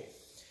people."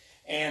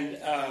 And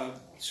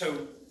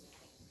so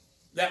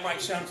that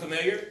might sound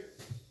familiar.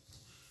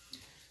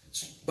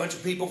 It's a bunch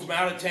of people from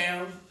out of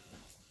town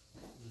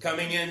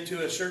coming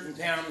into a certain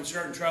town in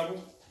certain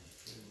trouble.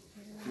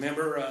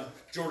 Remember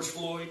George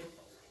Floyd?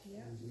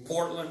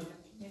 Portland?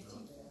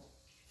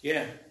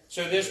 Yeah.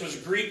 So this was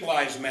Greek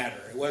Lives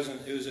Matter. It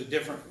was a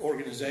different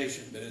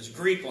organization, but it was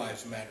Greek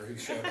Lives Matter who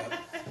showed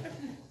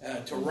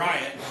up to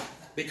riot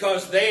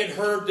because they had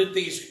heard that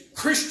these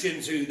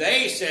Christians who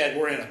they said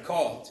were in a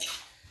cult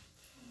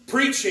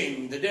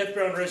preaching the death,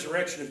 burial, and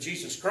resurrection of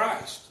Jesus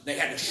Christ. They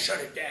had to shut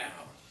it down.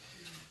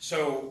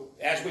 So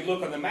as we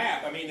look on the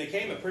map, I mean, they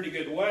came a pretty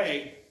good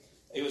way.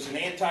 It was an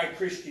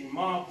anti-Christian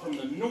mob from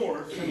the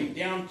north coming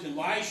down to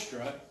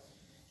Lystra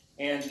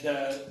and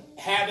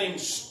having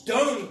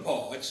stoned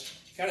Paul. It's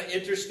kind of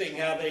interesting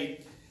how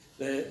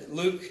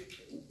Luke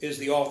is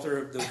the author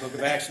of the book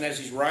of Acts, and as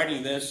he's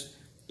writing this,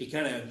 he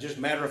kind of just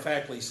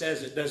matter-of-factly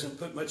says it, doesn't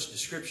put much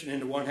description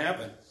into what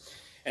happened.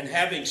 And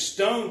having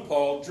stoned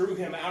Paul, drew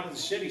him out of the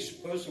city,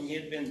 supposing he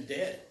had been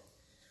dead.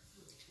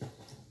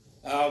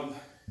 I've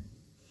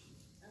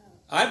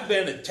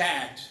been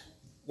attacked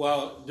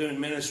while doing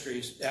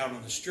ministries out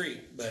on the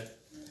street, but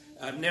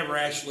I've never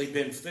actually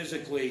been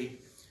physically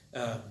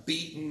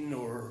beaten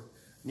or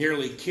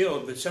nearly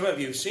killed. But some of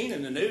you have seen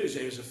in the news,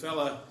 there's a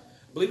fella,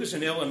 I believe it was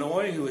in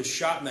Illinois, who was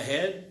shot in the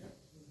head.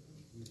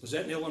 Was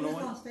that in Illinois? It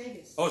was Las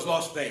Vegas. Oh, it's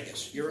Las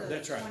Vegas.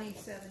 That's right.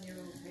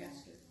 27-year-old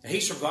pastor. And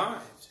he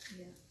survived.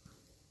 Yeah.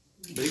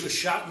 But he was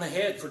shot in the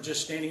head for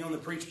just standing on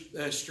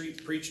the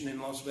street preaching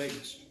in Las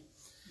Vegas.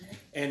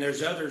 And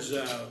there's others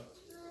that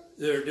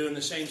are doing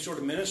the same sort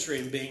of ministry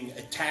and being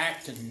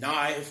attacked and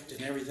knifed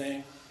and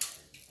everything.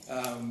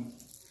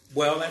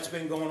 Well, that's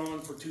been going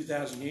on for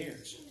 2,000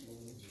 years.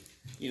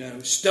 You know,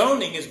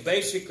 stoning is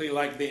basically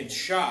like being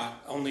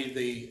shot, only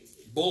the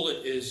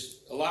bullet is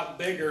a lot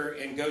bigger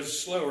and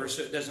goes slower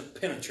so it doesn't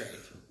penetrate.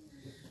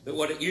 But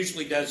what it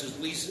usually does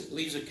is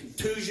leaves a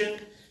contusion,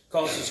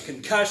 causes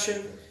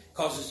concussion,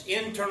 causes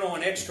internal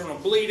and external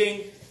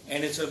bleeding,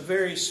 and it's a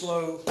very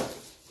slow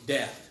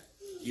death,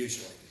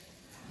 usually.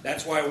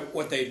 That's why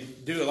what they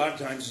do a lot of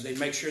times is they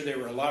make sure there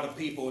were a lot of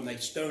people and they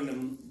stoned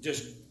them,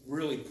 just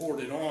really poured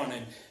it on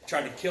and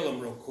tried to kill them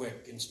real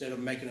quick instead of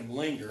making them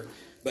linger.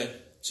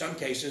 But some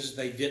cases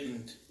they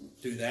didn't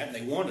do that and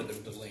they wanted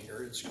them to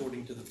linger. It's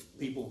according to the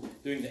people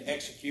doing the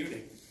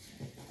executing.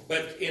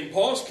 But in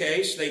Paul's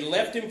case, they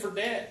left him for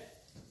dead.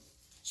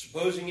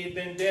 Supposing he'd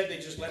been dead, they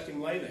just left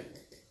him lay there.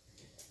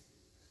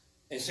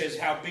 It says,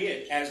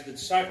 "Howbeit, as the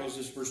disciples,"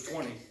 this is verse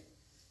 20,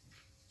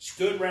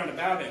 "stood round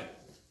about him."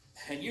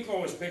 And you can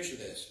always picture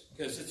this,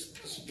 because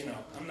it's you know,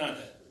 I'm not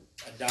a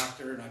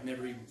doctor, and I've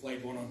never even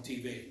played one on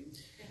TV.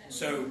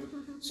 So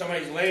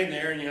somebody's laying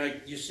there,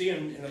 and you see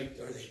them, and like,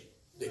 are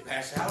they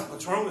pass out?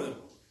 What's wrong with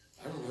them?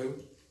 I don't know.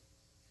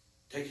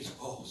 Take his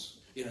pulse,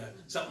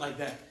 something like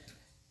that.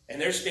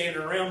 And they're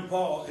standing around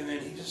Paul, and then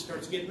he just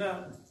starts getting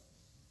up.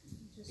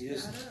 He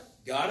just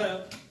got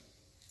up.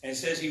 And it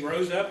says he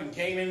rose up and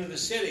came into the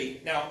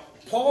city. Now,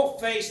 Paul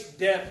faced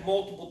death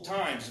multiple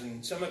times,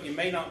 and some of you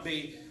may not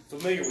be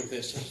familiar with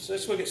this. So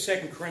let's look at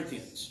 2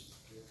 Corinthians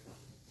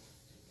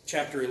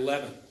chapter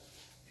 11.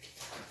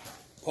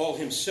 Paul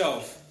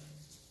himself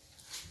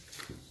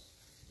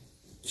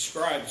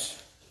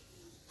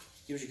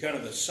gives you kind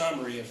of a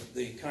summary of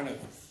the kind of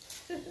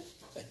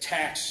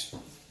attacks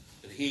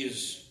that he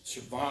has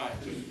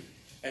survived.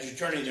 As you're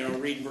turning there, I'll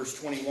read in verse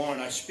 21.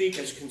 "I speak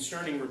as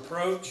concerning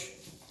reproach,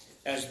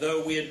 as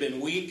though we had been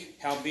weak.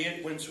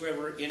 Howbeit,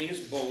 whensoever any is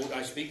bold,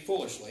 I speak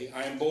foolishly.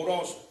 I am bold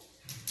also.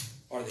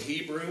 Are the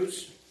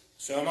Hebrews?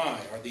 So am I.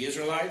 Are the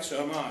Israelites?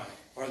 So am I.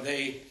 Are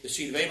they the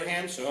seed of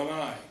Abraham? So am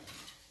I."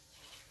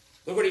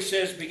 Look what he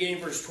says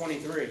beginning verse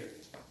 23.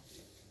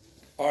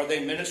 "Are they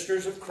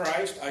ministers of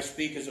Christ? I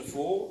speak as a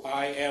fool.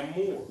 I am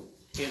more.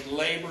 In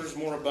labors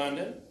more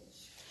abundant.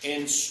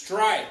 In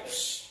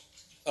stripes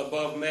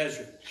above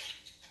measure."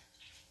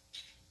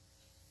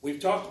 We've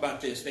talked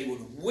about this. They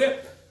would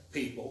whip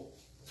people,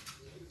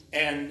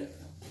 and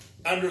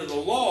under the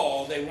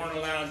law, they weren't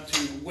allowed to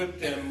whip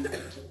them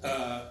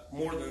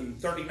more than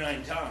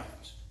 39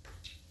 times.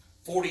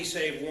 40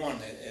 save one,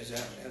 as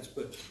that's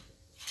put.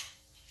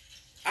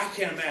 I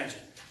can't imagine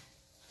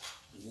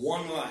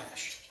one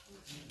lash.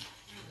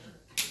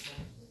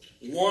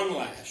 One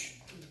lash.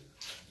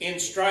 In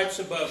stripes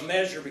above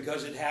measure,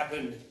 because it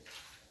happened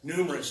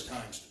numerous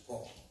times to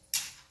Paul.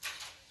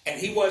 And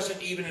he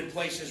wasn't even in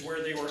places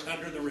where they were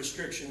under the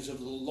restrictions of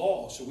the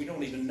law, so we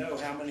don't even know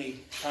how many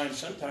times,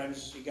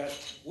 sometimes he got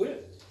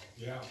whipped.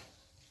 Yeah.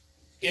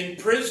 In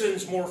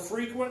prisons, more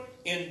frequent.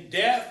 In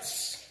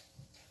deaths.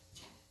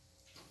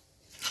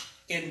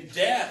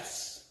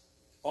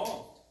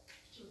 Oh.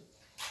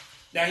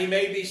 Now he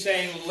may be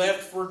saying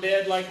left for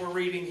dead like we're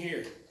reading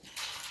here.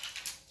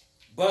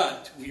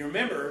 But we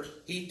remember,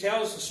 he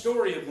tells the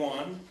story of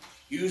one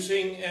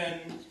using an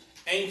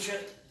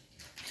ancient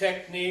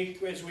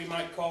technique, as we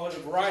might call it,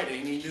 of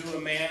writing. He knew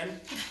a man,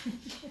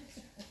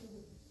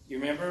 you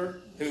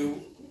remember,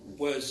 who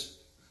was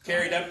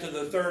carried up to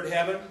the third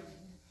heaven.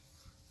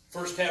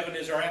 First heaven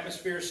is our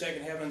atmosphere,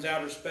 second heaven is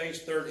outer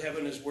space, third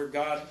heaven is where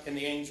God and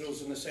the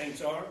angels and the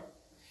saints are.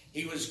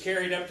 He was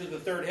carried up to the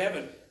third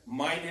heaven.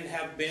 Might it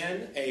have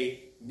been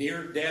a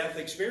near-death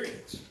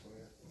experience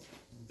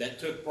that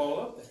took Paul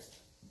up there?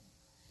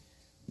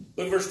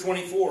 Look at verse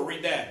 24,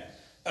 read that.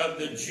 Of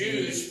the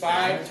Jews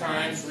 5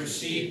 times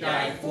received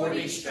I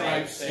 40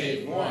 stripes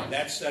save one.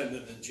 That's under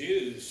the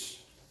Jews,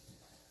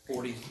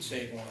 40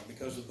 save one,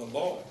 because of the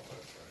law.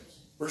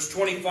 Verse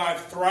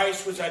 25,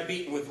 thrice was I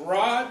beaten with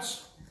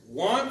rods,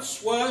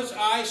 once was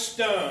I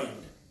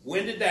stoned.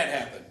 When did that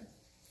happen?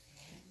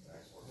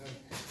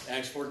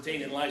 Acts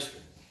 14 in Lystra.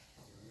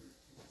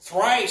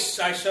 Thrice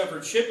I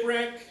suffered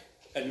shipwreck,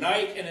 a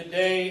night and a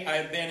day I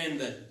have been in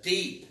the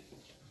deep.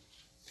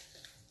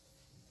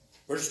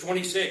 Verse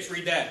 26,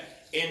 read that.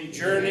 In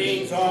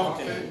journeyings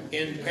often,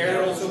 in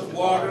perils of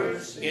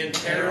waters, in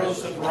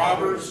perils of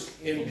robbers,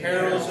 in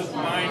perils of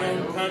mine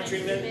own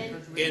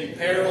countrymen, in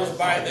perils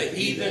by the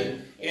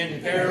heathen,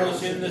 in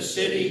perils in the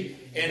city,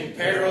 in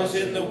perils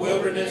in the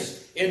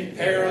wilderness, in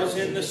perils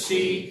in the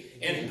sea,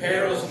 in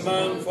perils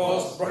among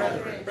false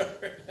brethren.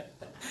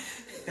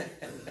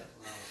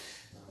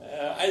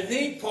 I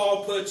think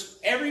Paul puts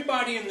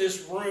everybody in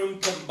this room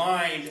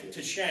combined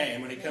to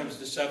shame when it comes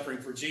to suffering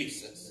for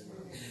Jesus.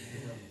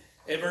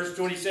 In verse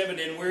 27,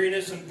 in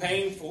weariness and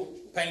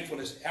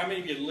painfulness. How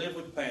many of you live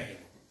with pain?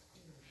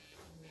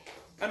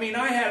 I mean,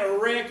 I had a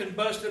wreck and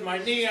busted my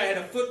knee. I had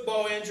a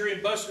football injury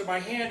and busted my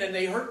hand, and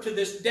they hurt to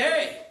this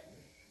day.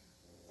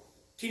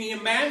 Can you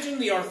imagine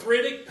the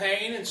arthritic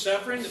pain and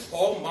suffering that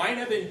Paul might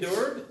have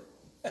endured?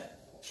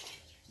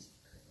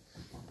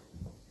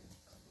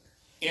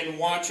 In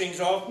watchings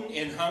often,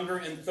 in hunger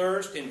and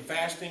thirst, in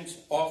fastings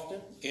often,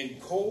 in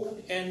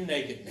cold and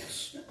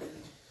nakedness.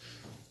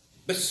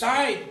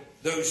 Beside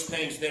those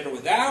things that are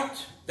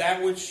without,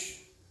 that which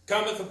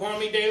cometh upon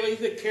me daily,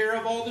 the care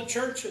of all the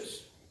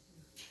churches.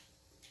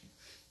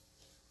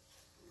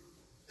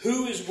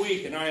 Who is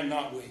weak and I am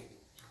not weak?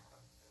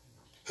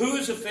 Who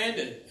is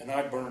offended and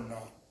I burn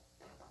not?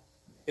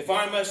 If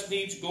I must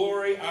needs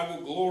glory, I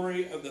will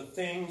glory of the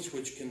things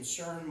which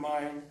concern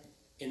mine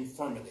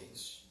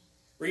infirmities.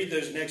 Read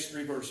those next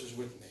 3 verses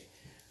with me.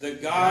 The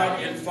God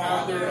and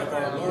Father of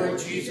our Lord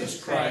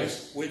Jesus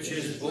Christ, which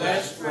is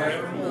blessed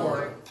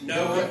forevermore,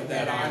 knoweth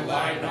that I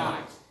lie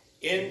not.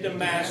 In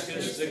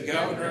Damascus, the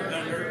governor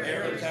under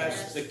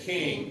Aretas the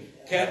king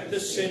kept the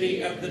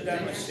city of the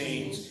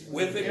Damascenes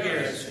with a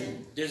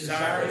garrison,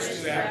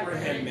 desirous to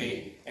apprehend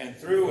me. And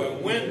through a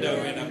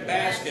window in a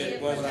basket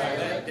was I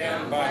let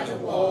down by the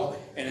wall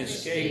and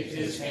escaped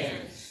his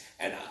hand.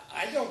 And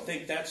I don't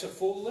think that's a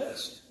full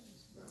list.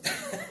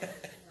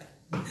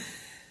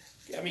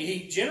 I mean,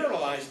 he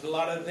generalized a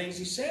lot of the things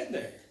he said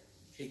there.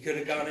 He could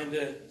have gone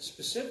into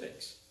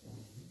specifics.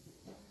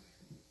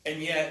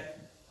 And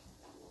yet,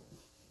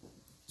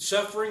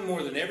 suffering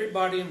more than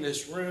everybody in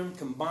this room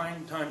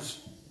combined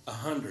times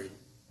 100,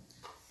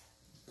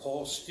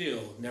 Paul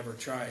still never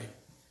tried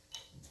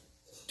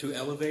to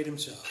elevate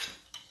himself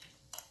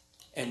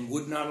and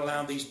would not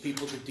allow these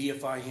people to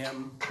deify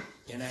him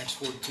in Acts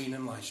 14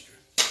 in Lystra.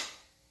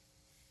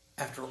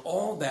 After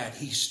all that,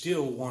 he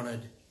still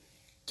wanted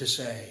to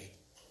say,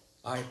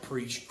 I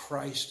preach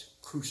Christ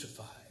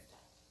crucified.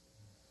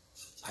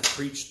 I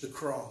preach the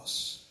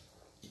cross.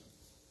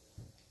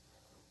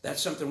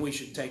 That's something we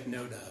should take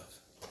note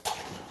of.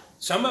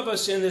 Some of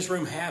us in this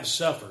room have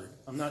suffered.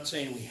 I'm not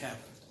saying we haven't.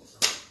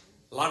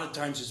 A lot of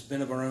times it's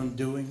been of our own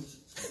doing.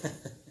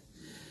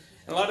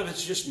 A lot of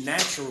it's just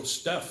natural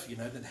stuff,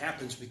 that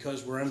happens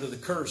because we're under the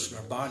curse and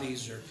our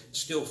bodies are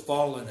still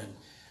fallen and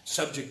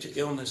subject to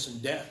illness and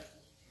death.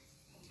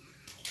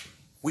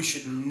 We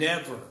should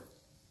never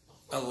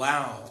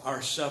allow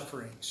our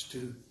sufferings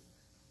to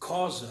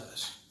cause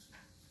us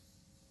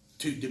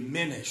to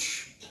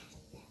diminish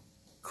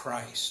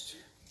Christ.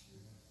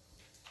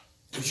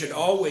 We should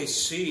always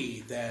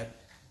see that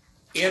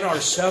in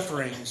our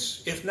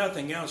sufferings, if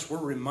nothing else, we're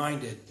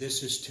reminded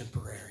this is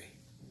temporary.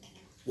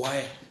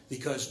 Why?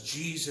 Because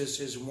Jesus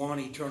has won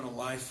eternal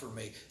life for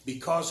me.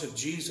 Because of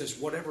Jesus,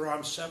 whatever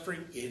I'm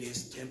suffering, it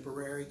is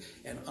temporary.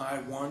 And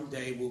I one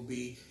day will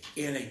be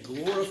in a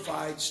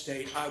glorified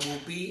state. I will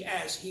be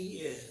as he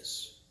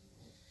is.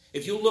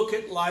 If you look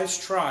at life's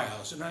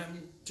trials, and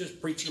I'm just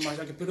preaching to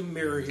myself, I can put a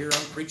mirror here,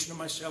 I'm preaching to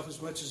myself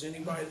as much as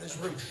anybody in this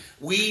room.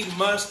 We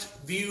must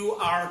view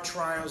our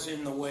trials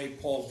in the way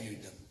Paul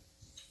viewed them.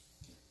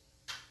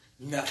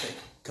 Nothing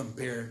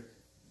compared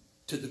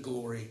to the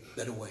glory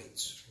that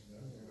awaits.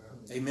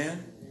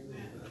 Amen?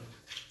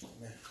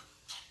 Amen.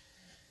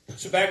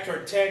 So back to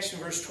our text in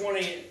verse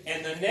 20.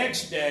 And the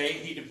next day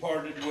he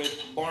departed with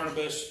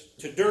Barnabas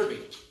to Derbe.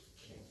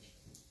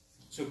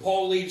 So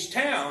Paul leaves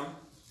town,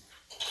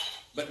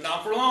 but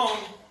not for long.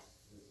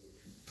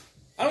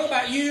 I don't know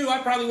about you, I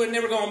probably would have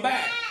never gone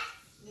back.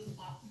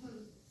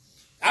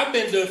 I've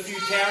been to a few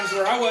towns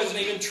where I wasn't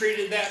even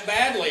treated that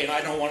badly, and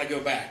I don't want to go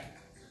back.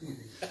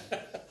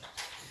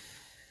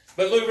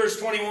 But look at verse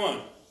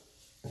 21.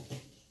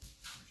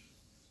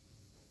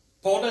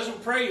 Paul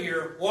doesn't pray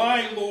here,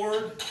 "Why,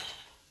 Lord?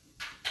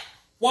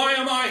 Why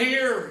am I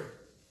here?"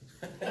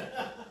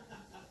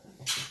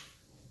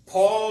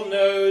 Paul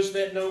knows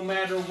that no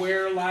matter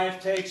where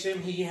life takes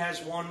him, he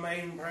has one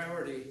main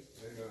priority.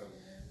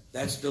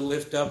 That's to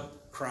lift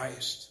up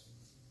Christ.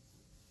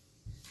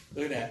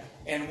 Look at that.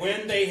 And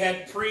when they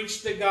had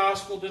preached the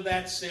gospel to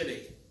that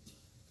city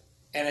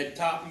and had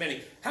taught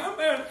many. How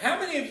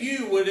many of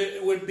you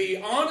would be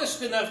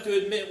honest enough to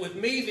admit with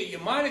me that you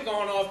might have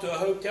gone off to a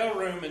hotel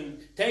room and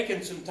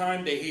taken some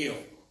time to heal?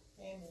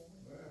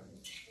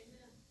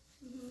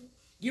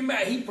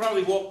 He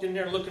probably walked in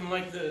there looking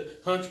like the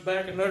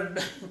hunchback of Notre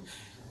Dame.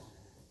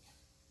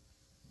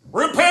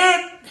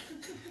 Repent!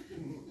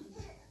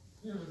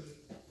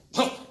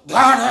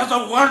 God has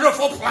a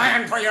wonderful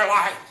plan for your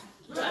life.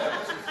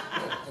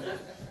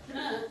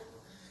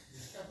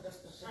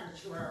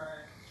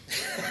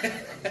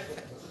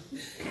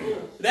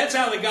 That's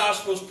how the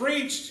gospel's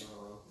preached.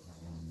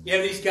 You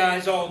have these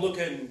guys all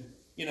looking,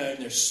 in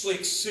their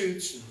slick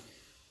suits and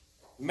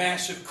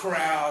massive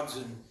crowds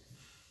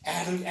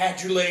and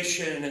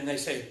adulation, and they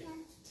say,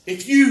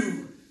 if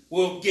you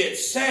will get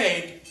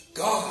saved,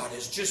 God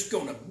is just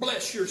going to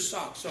bless your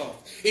socks off.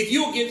 If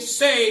you'll get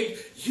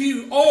saved,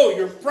 all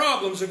your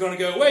problems are going to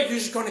go away.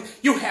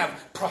 You'll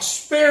have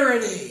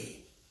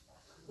prosperity.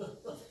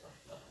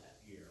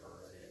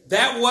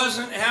 That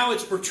wasn't how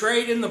it's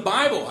portrayed in the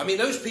Bible. I mean,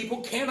 those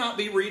people cannot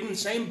be reading the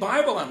same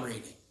Bible I'm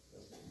reading.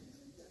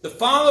 The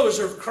followers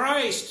of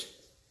Christ,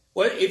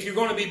 if you're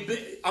going to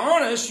be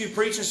honest, you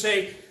preach and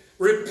say,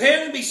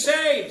 repent and be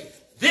saved.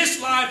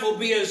 This life will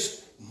be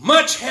as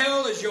much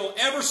hell as you'll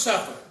ever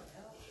suffer.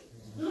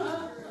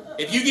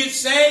 If you get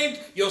saved,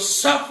 you'll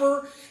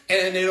suffer,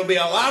 and it'll be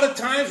a lot of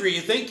times where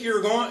you think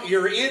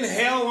you're in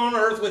hell on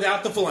earth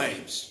without the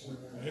flames.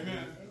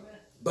 Amen.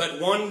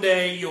 But one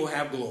day you'll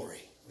have glory.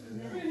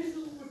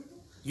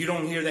 You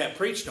don't hear that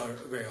preached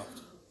very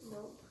often.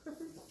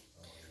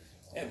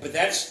 But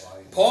that's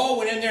Paul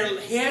went in there.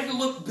 He had to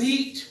look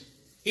beat.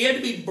 He had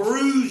to be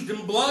bruised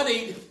and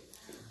bloodied.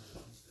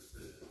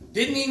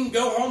 Didn't even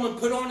go home and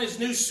put on his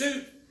new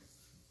suit.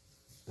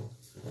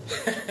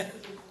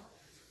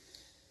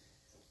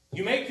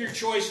 You make your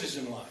choices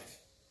in life.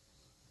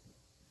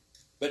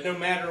 But no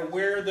matter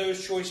where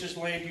those choices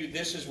land you,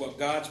 this is what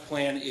God's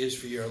plan is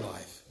for your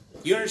life.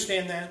 You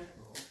understand that?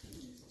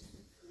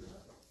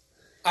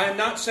 I'm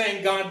not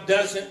saying God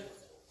doesn't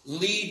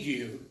lead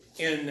you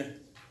in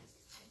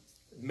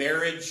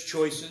marriage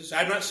choices.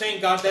 I'm not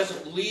saying God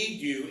doesn't lead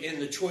you in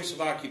the choice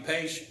of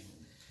occupation.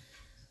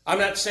 I'm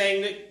not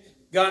saying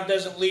that God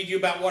doesn't lead you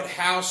about what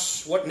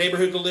house, what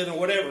neighborhood to live in,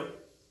 whatever.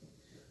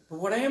 But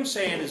what I am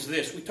saying is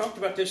this. We talked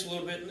about this a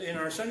little bit in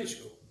our Sunday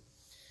school.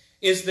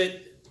 Is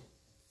that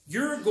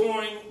you're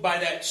going by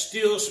that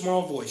still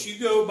small voice. You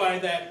go by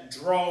that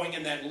drawing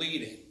and that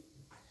leading.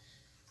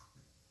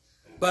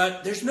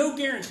 But there's no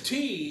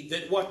guarantee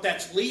that what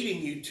that's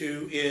leading you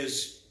to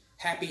is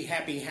happy,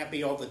 happy,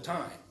 happy all the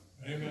time.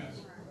 Amen.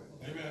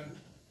 Amen.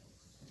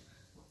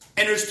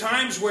 And there's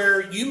times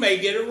where you may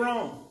get it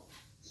wrong.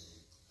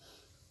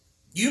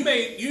 You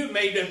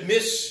may have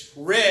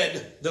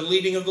misread the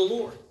leading of the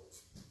Lord.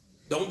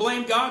 Don't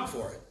blame God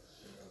for it.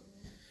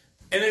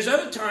 And there's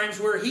other times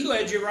where He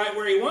led you right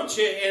where He wants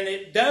you, and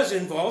it does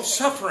involve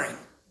suffering.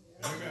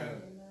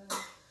 Amen.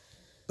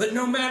 But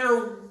no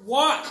matter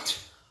what,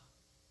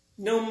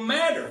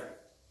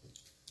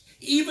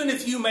 even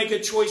if you make a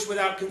choice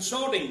without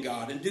consulting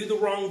God and do the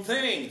wrong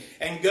thing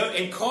and go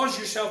and cause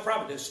yourself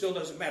problems, it still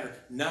doesn't matter.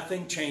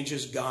 Nothing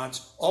changes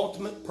God's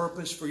ultimate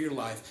purpose for your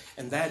life,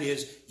 and that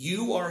is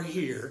you are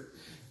here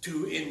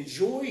to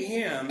enjoy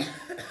Him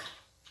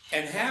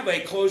and have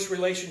a close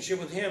relationship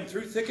with Him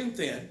through thick and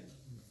thin,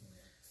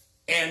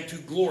 and to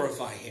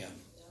glorify Him.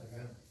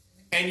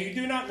 And you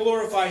do not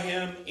glorify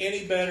Him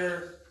any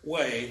better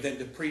way than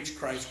to preach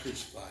Christ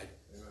crucified,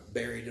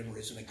 buried, and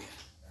risen again.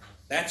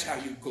 That's how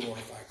you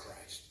glorify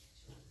Christ.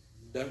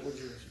 Doug, what's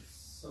yours?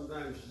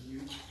 Sometimes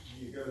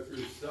you go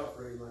through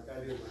suffering like I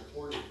did in my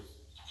 40s,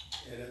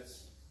 and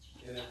it's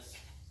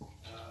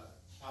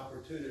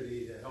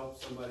opportunity to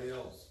help somebody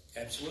else.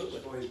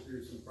 Absolutely. Going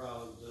through some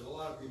problems, and a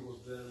lot of people's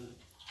been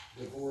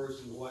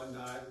divorced and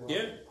whatnot. Well,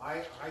 yeah.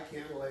 I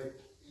can't really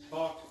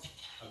talk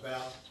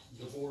about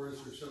divorce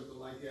or something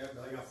like that,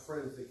 but I got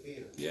friends that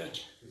can. Yeah.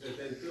 Because they've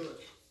been through it.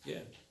 Yeah.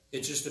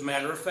 It's just a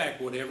matter of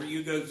fact, whatever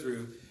you go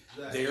through,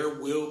 Exactly. there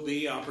will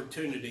be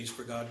opportunities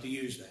for God to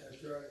use that.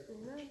 That's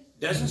right.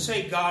 Doesn't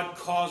say God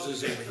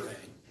causes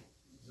everything.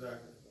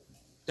 Exactly.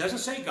 Doesn't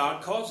say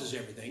God causes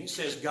everything. It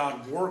says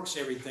God works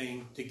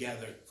everything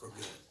together for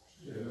good.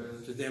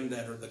 Amen. To them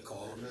that are the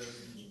called.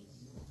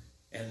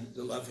 And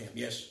to love Him.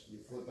 Yes? You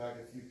flip back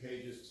a few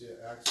pages to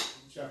Acts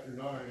chapter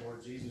 9, where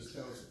Jesus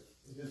tells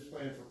his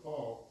plan for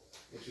Paul,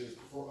 which is,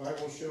 "For I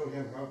will show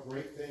him how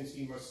great things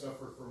he must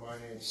suffer for my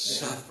name's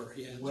sake." Suffer,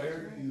 yeah.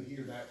 Where do you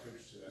hear that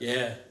preached today?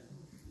 Yeah.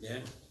 Yeah.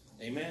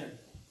 Amen.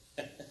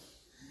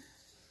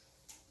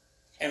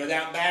 And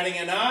without batting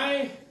an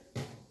eye,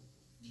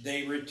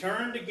 they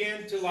returned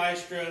again to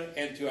Lystra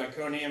and to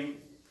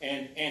Iconium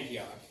and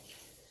Antioch.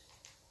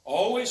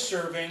 Always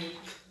serving,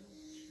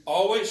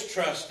 always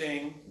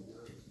trusting,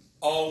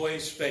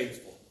 always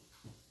faithful.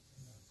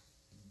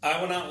 I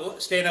will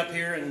not stand up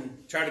here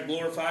and try to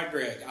glorify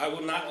Greg. I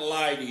will not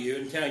lie to you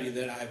and tell you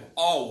that I've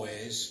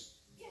always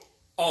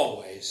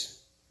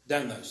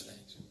done those things.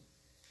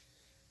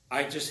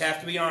 I just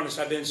have to be honest.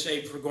 I've been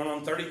saved for going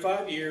on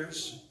 35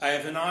 years. I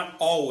have not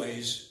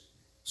always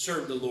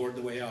served the Lord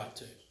the way I ought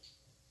to.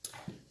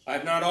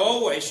 I've not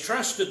always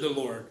trusted the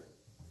Lord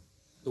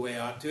the way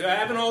I ought to. I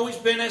haven't always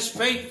been as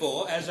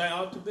faithful as I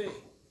ought to be.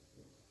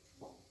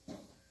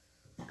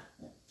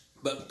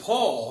 But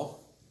Paul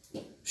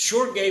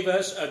sure gave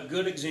us a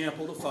good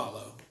example to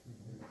follow.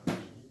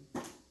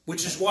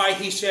 Which is why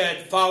he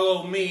said,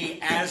 "Follow me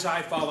as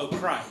I follow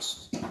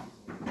Christ."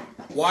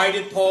 Why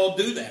did Paul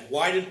do that?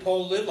 Why did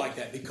Paul live like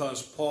that?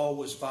 Because Paul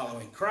was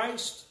following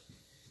Christ.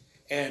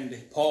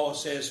 And Paul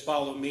says,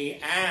 "Follow me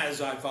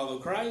as I follow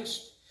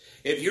Christ."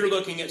 If you're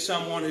looking at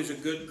someone who's a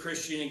good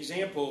Christian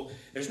example,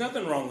 there's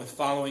nothing wrong with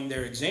following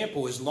their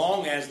example as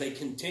long as they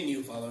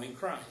continue following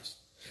Christ.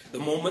 The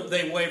moment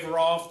they waver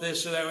off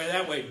this or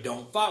that way,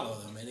 don't follow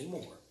them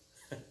anymore.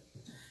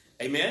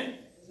 Amen?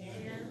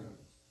 Amen.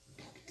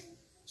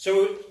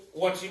 So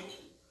what's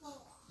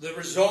the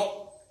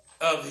result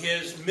of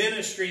his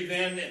ministry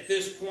then at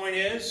this point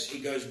is? He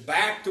goes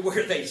back to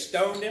where they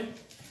stoned him,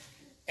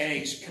 and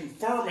he's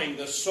confirming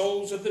the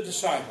souls of the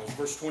disciples.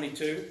 Verse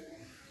 22.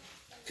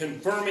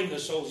 Confirming the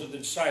souls of the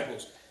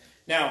disciples.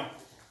 Now,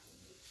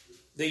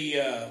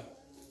 the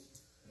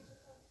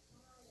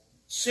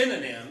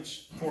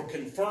synonyms for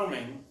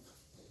confirming,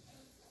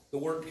 the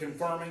word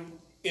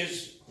confirming,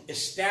 is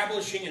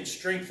establishing and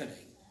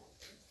strengthening.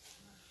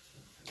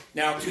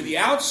 Now, to the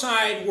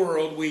outside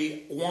world,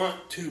 we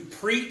want to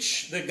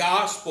preach the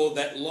gospel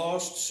that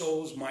lost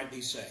souls might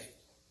be saved.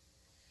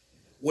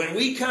 When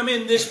we come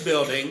in this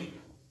building,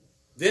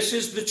 this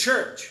is the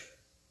church.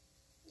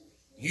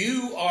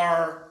 You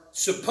are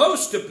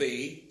supposed to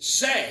be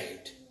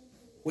saved,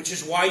 which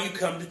is why you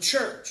come to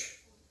church.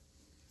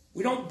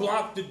 We don't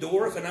block the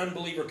door if an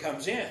unbeliever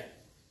comes in.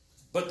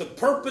 But the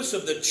purpose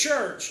of the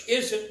church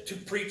isn't to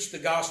preach the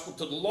gospel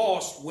to the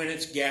lost when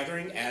it's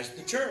gathering as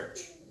the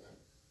church.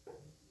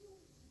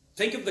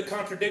 Think of the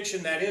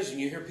contradiction that is, and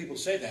you hear people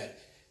say that.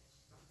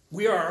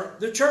 We are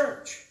the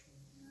church.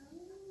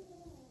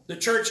 The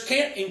church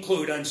can't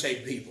include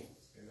unsaved people.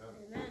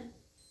 Amen.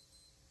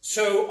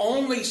 So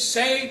only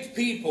saved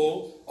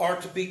people are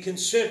to be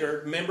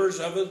considered members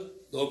of a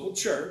local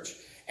church.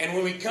 And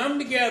when we come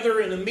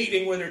together in a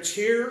meeting, whether it's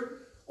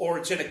here or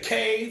it's in a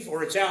cave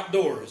or it's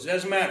outdoors, it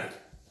doesn't matter.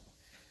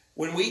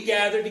 When we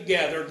gather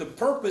together, the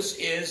purpose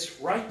is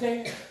right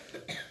there.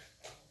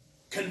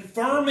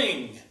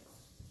 Confirming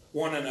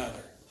one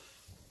another.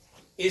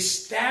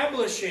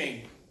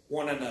 Establishing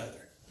one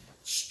another.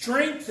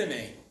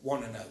 Strengthening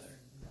one another.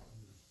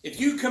 If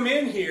you come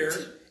in here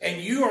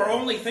and you are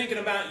only thinking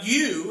about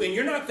you, and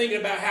you're not thinking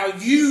about how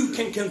you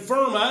can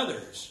confirm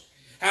others,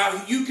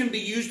 how you can be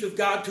used of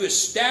God to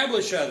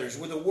establish others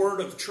with a word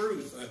of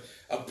truth,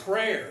 a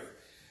prayer,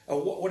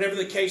 whatever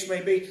the case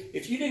may be.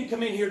 If you didn't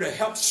come in here to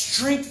help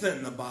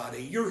strengthen the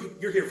body,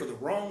 you're here for the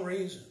wrong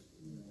reason.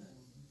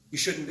 You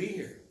shouldn't be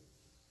here.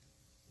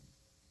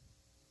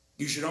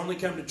 You should only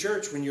come to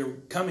church when you're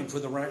coming for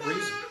the right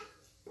reason.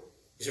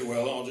 You say,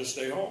 well, I'll just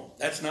stay home.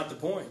 That's not the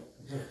point.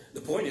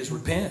 The point is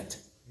repent.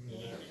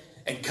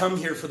 And come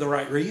here for the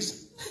right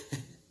reason.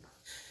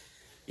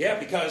 Yeah,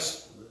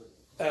 because,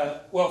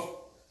 I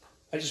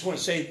just want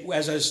to say,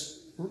 as I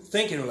was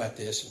thinking about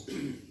this,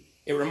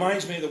 it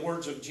reminds me of the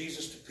words of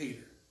Jesus to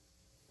Peter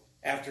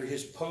after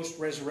his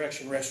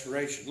post-resurrection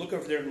restoration. Look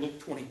over there in Luke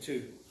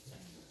 22.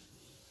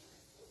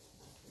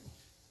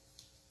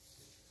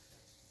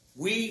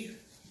 We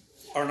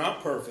are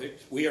not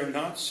perfect. We are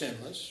not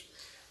sinless.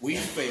 We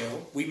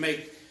fail. We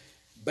make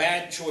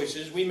bad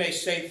choices. We may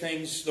say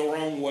things the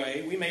wrong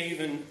way. We may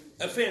even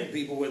offend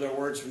people with our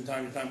words from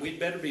time to time. We'd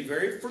better be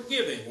very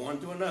forgiving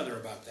one to another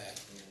about that.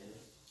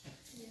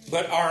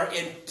 But our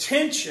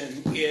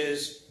intention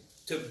is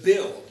to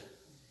build.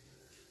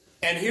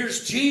 And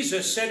here's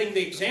Jesus setting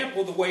the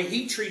example the way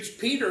he treats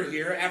Peter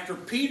here after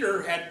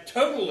Peter had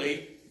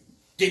totally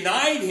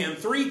denied him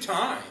 3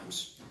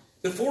 times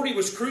before he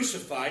was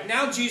crucified.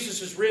 Now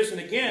Jesus is risen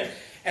again,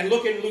 And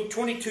look in Luke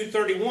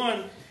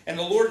 22:31, and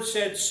the Lord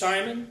said,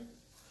 Simon,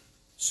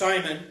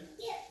 Simon,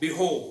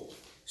 behold,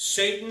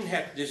 Satan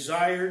hath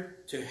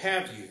desired to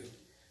have you,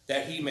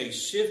 that he may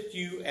sift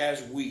you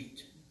as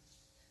wheat.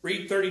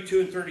 Read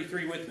 32 and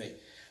 33 with me.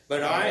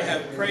 But I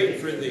have prayed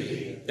for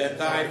thee, that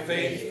thy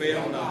faith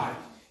fail not.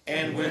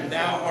 And when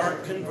thou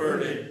art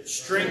converted,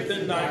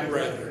 strengthen thy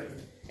brethren.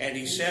 And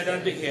he said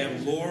unto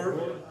him, Lord,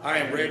 I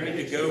am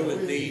ready to go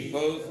with thee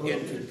both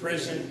into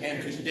prison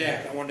and to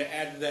death. I wanted to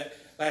add to that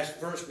last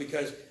verse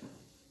because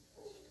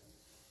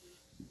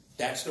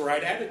that's the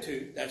right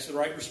attitude. That's the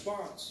right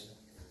response.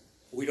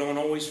 We don't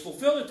always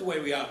fulfill it the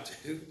way we ought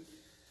to,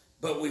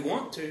 but we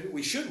want to.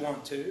 We should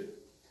want to.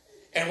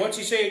 And what's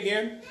he say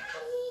again?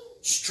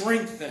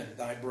 Strengthen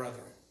thy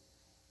brethren.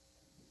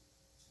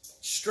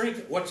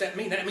 Strengthen. What's that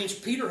mean? That means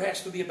Peter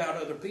has to be about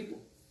other people.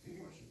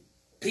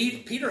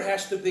 Peter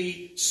has to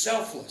be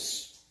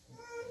selfless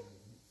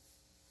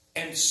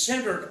and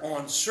centered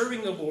on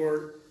serving the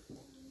Lord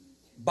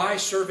by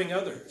serving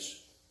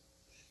others.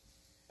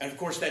 And of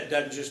course, that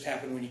doesn't just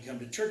happen when you come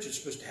to church. It's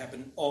supposed to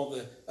happen all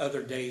the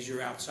other days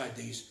you're outside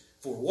these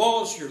four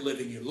walls. You're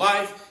living your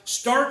life.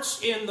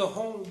 Starts in the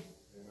home.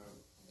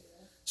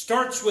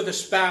 Starts with a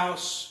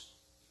spouse,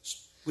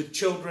 with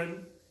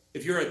children.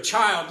 If you're a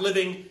child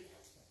living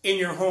in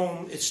your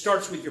home, it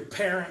starts with your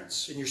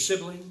parents and your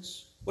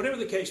siblings. Whatever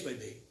the case may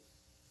be.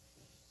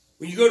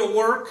 When you go to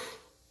work,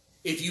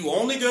 if you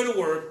only go to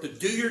work to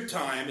do your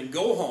time and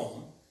go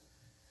home,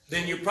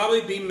 then you'll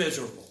probably be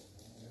miserable.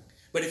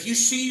 But if you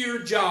see your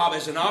job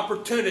as an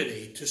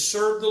opportunity to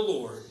serve the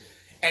Lord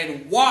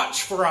and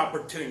watch for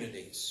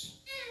opportunities,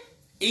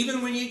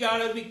 even when you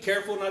got to be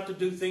careful not to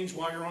do things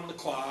while you're on the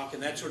clock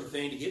and that sort of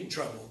thing to get in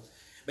trouble,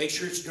 make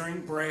sure it's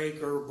during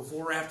break or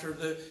before or after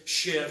the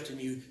shift and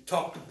you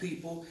talk to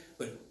people.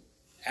 But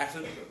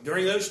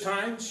during those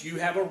times, you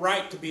have a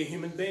right to be a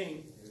human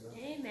being.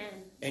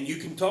 Amen. And you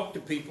can talk to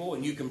people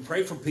and you can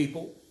pray for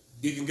people.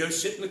 You can go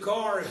sit in the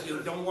car if you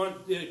don't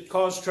want to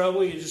cause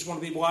trouble. You just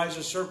want to be wise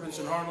as serpents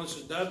and harmless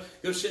as doves.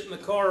 Go sit in the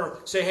car or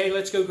say, hey,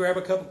 let's go grab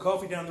a cup of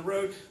coffee down the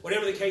road.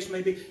 Whatever the case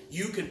may be,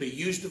 you can be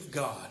used of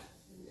God.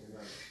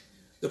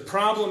 The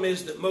problem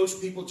is that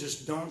most people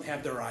just don't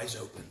have their eyes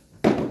open.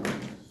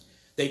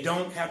 They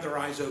don't have their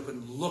eyes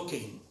open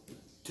looking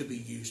to be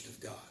used of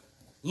God.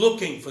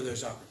 Looking for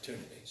those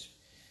opportunities.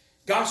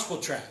 Gospel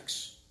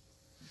tracts.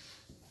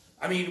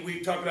 I mean, we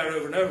talk about it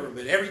over and over,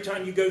 but every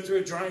time you go through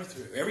a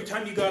drive-thru, every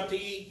time you go out to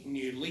eat and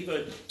you leave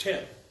a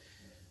tip,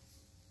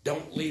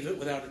 don't leave it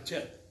without a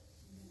tip.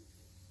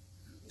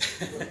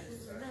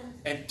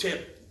 And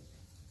tip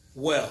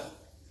well.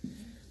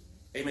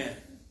 Amen.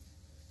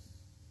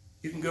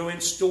 You can go in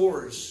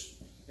stores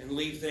and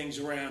leave things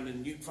around,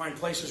 and you can find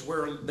places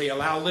where they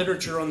allow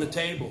literature on the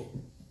table.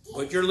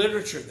 Put your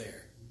literature there.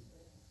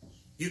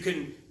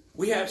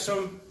 We have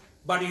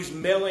somebody who's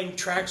mailing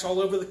tracts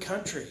all over the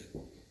country.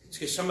 It's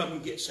because some of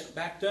them get sent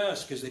back to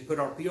us because they put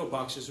our P.O.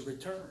 box as a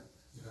return.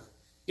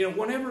 You know,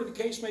 whatever the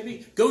case may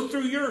be, go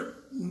through your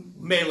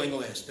mailing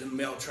list and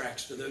mail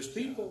tracts to those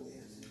people.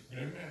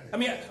 I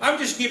mean, I'm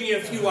just giving you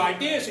a few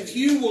ideas. If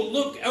you will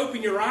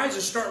open your eyes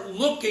and start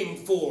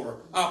looking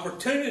for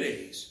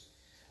opportunities,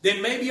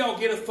 then maybe I'll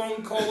get a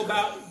phone call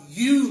about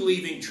you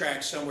leaving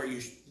tracts somewhere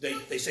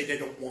they say they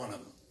don't want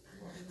them.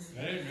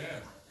 Amen.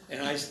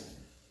 And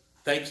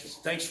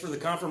thanks for the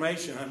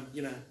confirmation. I'm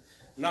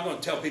not going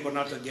to tell people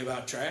not to give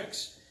out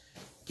tracts.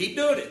 Keep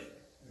doing it.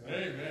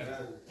 Amen.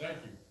 Thank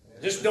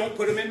you. Just don't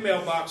put them in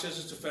mailboxes.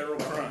 It's a federal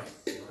crime.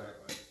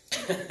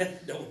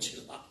 Don't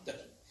you like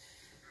that?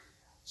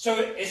 So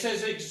it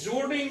says,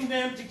 exhorting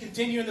them to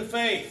continue in the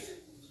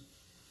faith.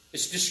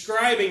 It's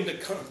describing the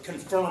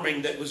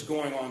confirming that was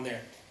going on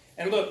there.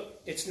 And look,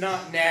 it's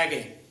not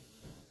nagging.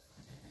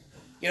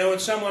 You know, when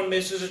someone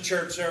misses a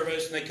church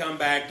service and they come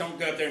back, don't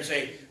go up there and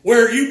say,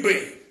 where have you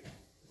been?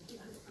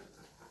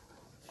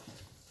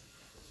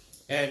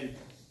 And,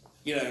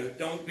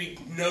 don't be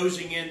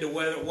nosing into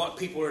what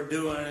people are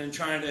doing and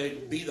trying to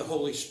be the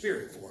Holy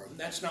Spirit for them.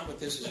 That's not what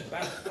this is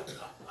about.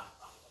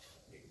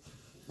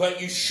 But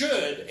you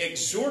should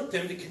exhort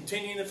them to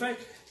continue in the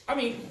faith. I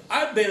mean,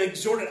 I've been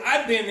exhorted.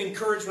 I've been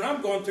encouraged when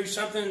I'm going through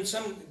something and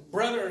some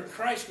brother in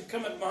Christ would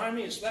come up behind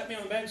me and slap me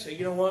on the back and say,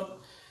 you know what?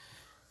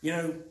 We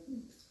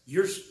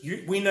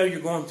know you're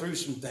going through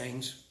some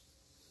things.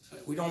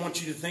 We don't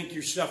want you to think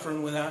you're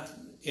suffering without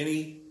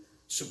any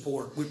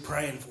support. We're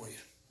praying for you.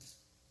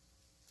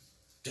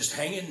 Just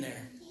hang in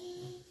there.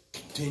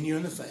 Continue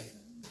in the faith.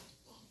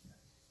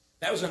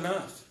 That was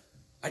enough.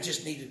 I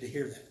just needed to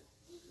hear that.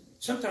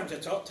 Sometimes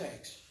that's all it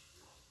takes.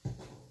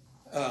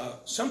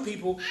 Some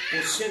people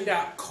will send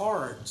out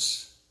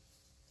cards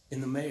in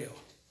the mail.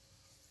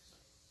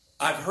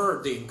 I've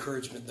heard the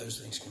encouragement those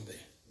things can be.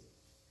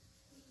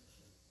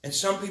 And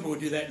some people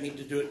would do that and need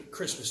to do it at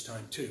Christmas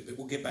time too, but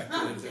we'll get back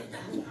to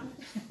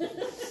it.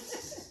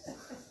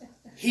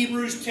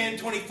 Hebrews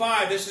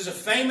 10:25. This is a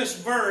famous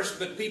verse,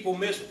 but people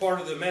miss part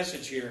of the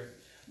message here.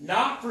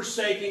 Not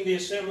forsaking the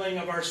assembling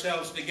of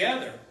ourselves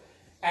together,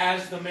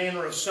 as the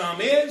manner of some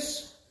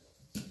is.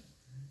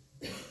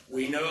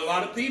 We know a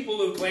lot of people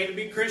who claim to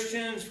be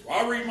Christians.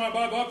 I read my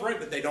Bible, I pray,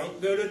 but they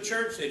don't go to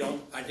church. They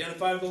don't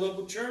identify with the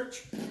local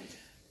church.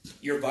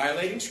 You're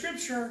violating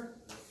Scripture.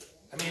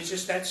 I mean, it's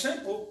just that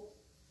simple.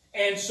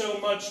 And so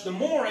much the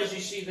more as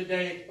you see the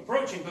day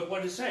approaching. But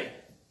what does it say?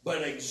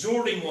 But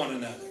exhorting one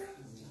another.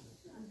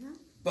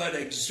 But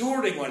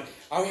exhorting one.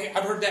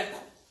 I've heard that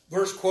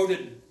verse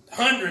quoted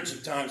hundreds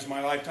of times in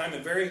my lifetime,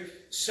 and very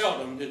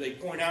seldom do they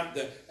point out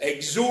the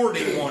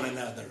exhorting one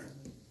another.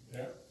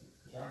 Yeah.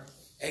 Right.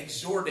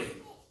 Exhorting.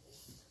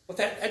 Well,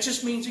 that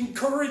just means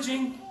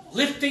encouraging,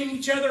 lifting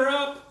each other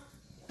up.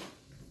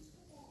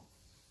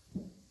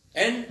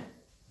 And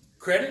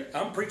credit,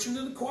 I'm preaching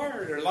to the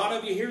choir. There are a lot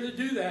of you here that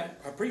do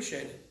that. I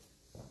appreciate it.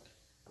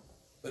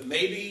 But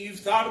maybe you've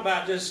thought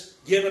about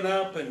just giving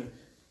up and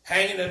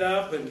hanging it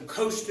up and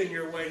coasting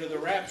your way to the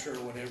rapture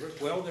or whatever.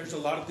 Well, there's a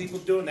lot of people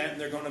doing that, and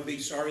they're going to be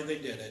sorry they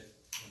did it.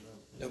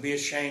 They'll be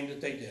ashamed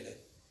that they did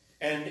it.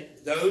 And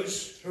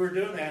those who are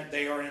doing that,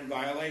 they are in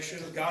violation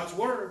of God's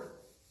Word.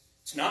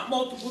 It's not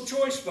multiple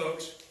choice,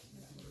 folks.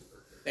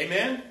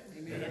 Amen?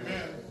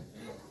 Amen.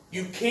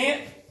 You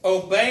can't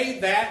obey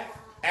that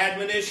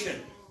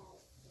admonition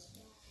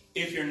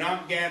if you're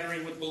not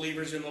gathering with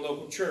believers in the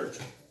local church.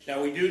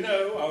 Now, we do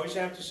know, I always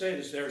have to say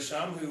this, there are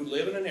some who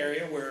live in an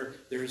area where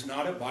there is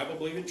not a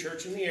Bible-believing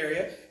church in the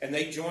area, and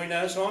they join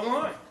us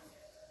online.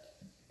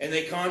 And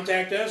they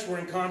contact us, we're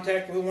in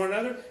contact with one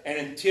another, and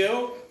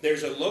until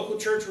there's a local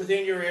church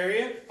within your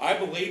area, I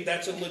believe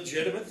that's a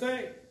legitimate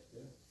thing.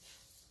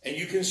 And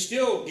you can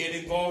still get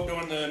involved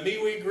on the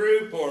MeWe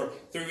group or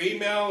through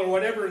email or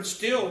whatever and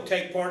still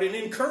take part in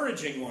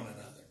encouraging one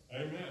another.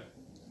 Amen.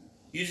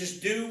 You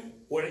just do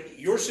what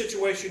your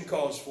situation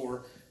calls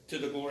for to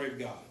the glory of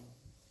God.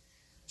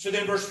 So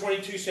then verse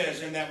 22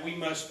 says, "In that we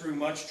must through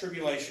much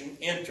tribulation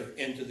enter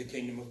into the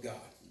kingdom of God."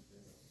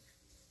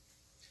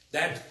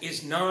 That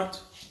is not,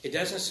 it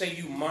doesn't say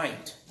you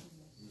might.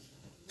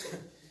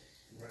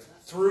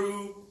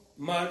 Through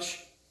much,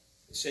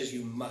 it says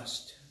you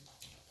must.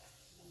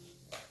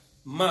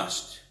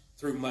 Must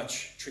through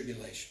much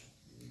tribulation.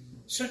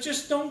 So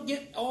just don't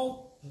get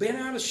all bent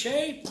out of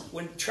shape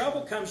when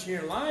trouble comes in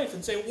your life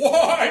and say,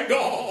 "Why,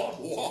 God?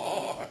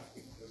 Why?"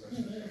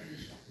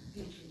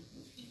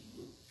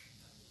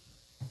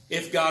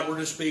 If God were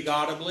to speak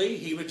audibly,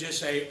 He would just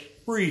say,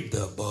 "Read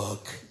the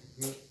book."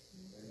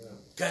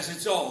 Because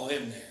it's all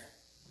in there.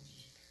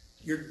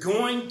 You're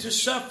going to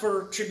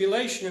suffer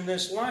tribulation in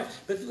this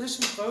life. But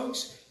listen,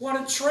 folks,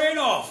 what a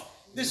trade-off.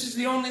 This is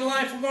the only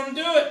life we're going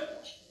to do it.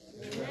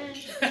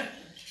 Amen.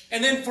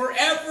 And then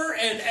forever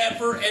and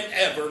ever and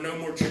ever, no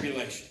more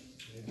tribulation.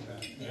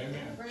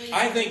 Amen.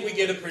 I think we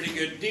get a pretty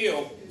good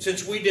deal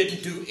since we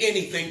didn't do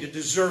anything to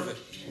deserve it.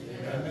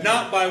 Amen.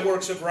 Not by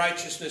works of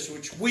righteousness,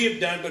 which we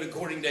have done, but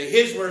according to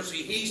His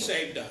mercy, He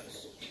saved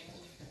us.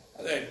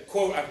 I've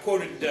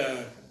quoted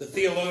the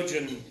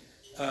theologian,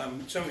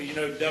 some of you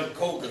know Doug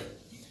Colgren.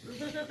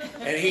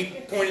 And he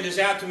pointed this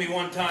out to me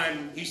one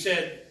time. He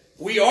said,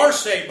 "We are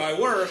saved by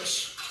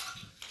works,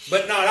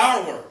 but not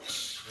our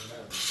works.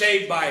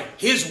 Saved by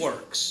His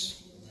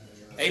works."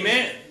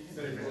 Amen.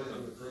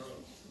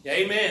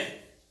 Amen.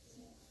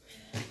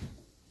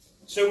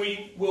 So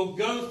we will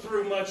go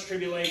through much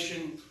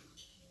tribulation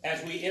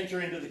as we enter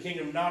into the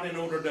kingdom, not in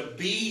order to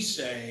be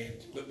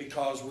saved, but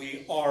because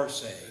we are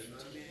saved.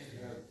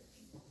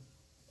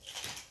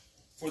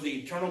 For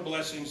the eternal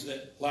blessings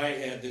that lie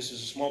ahead, this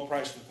is a small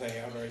price to pay.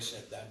 I've already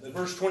said that. But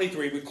verse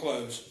 23, we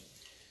close.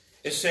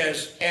 It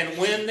says, "And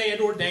when they had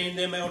ordained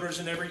them elders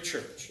in every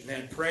church, and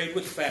had prayed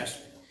with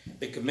fasting,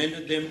 they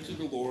commended them to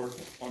the Lord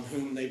on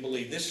whom they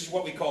believed." This is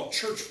what we call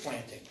church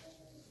planting.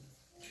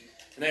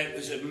 And that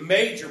was a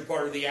major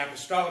part of the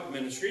apostolic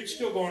ministry. It's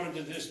still going on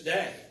to this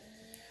day.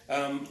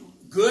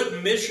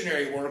 Good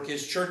missionary work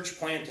is church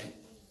planting.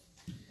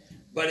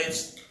 But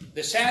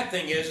the sad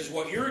thing is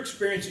what you're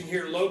experiencing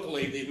here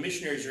locally, the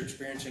missionaries are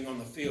experiencing on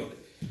the field,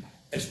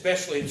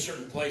 especially in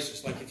certain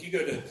places. Like if you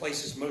go to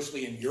places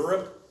mostly in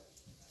Europe,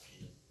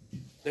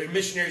 there are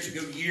missionaries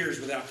who go years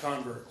without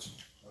converts.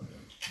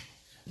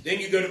 Then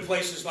you go to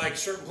places like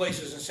certain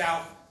places in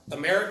South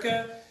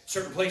America,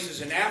 certain places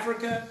in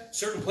Africa,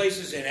 certain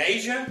places in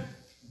Asia.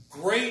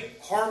 Great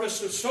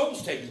harvest of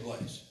souls taking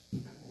place.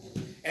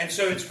 And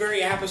so it's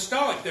very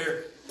apostolic.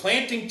 They're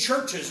planting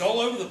churches all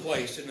over the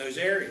place in those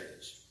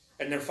areas.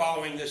 And they're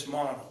following this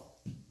model.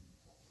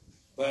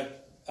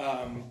 But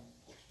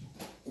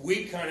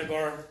we kind of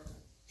are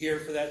here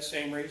for that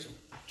same reason.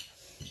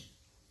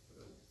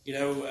 You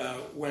know,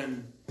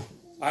 when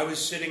I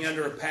was sitting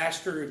under a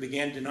pastor who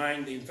began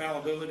denying the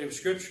infallibility of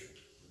Scripture,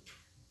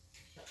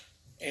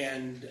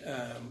 and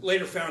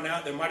later found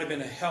out there might have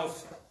been a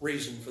health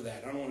reason for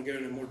that. I don't want to go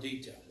into more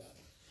detail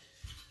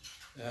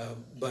about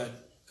it. But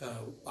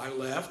I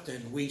left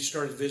and we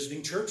started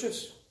visiting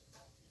churches.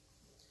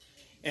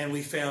 And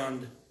we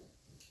found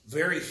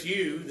very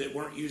few that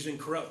weren't using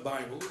corrupt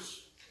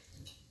Bibles.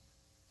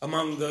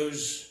 Among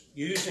those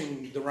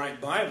using the right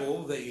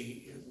Bible,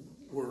 they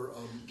were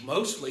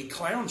mostly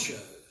clown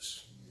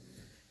shows.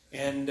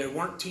 And they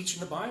weren't teaching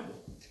the Bible.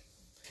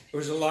 There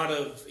was a lot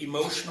of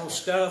emotional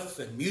stuff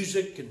and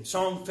music and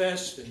song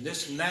fest and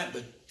this and that,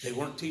 but they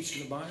weren't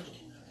teaching the Bible.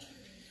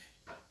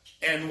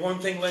 And one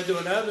thing led to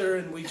another,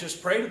 and we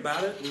just prayed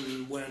about it.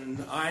 And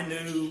when I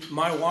knew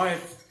my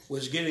wife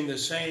was getting the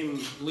same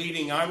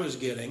leading I was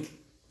getting,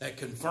 that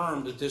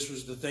confirmed that this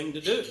was the thing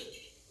to do.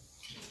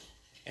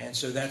 And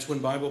so that's when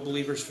Bible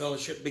Believers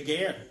Fellowship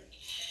began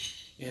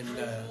in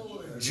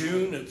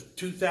June of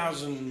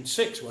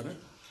 2006, wasn't it?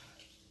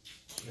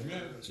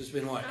 So it's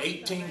been, what,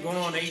 18, going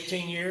on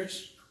 18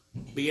 years?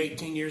 Be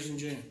 18 years in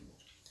June.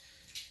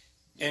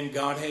 And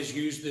God has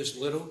used this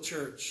little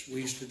church.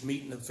 We used to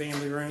meet in the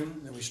family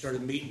room, and we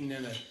started meeting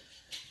in a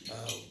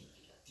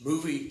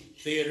movie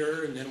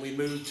theater, and then we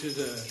moved to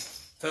the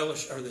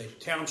fellowship or the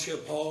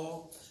township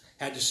hall.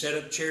 Had to set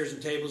up chairs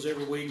and tables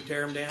every week and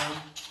tear them down.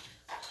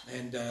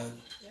 And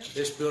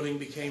this building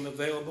became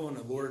available, and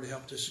the Lord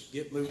helped us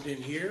get moved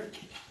in here.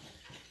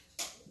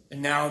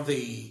 And now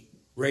the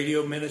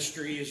radio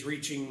ministry is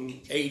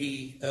reaching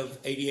 80 of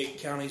 88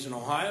 counties in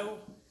Ohio.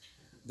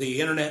 The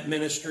internet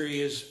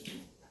ministry is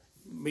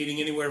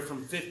meeting anywhere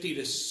from 50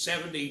 to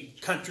 70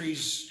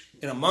 countries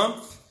in a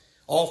month,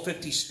 all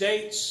 50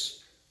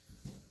 states,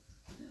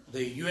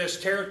 the U.S.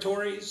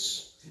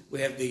 territories.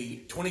 We have the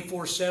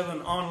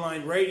 24/7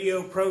 online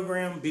radio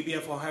program,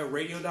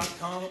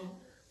 bbfohioradio.com.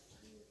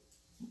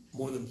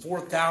 More than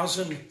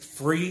 4,000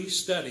 free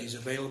studies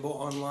available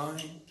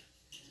online.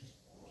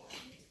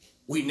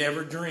 We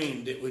never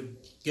dreamed it would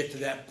get to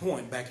that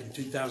point back in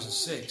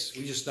 2006.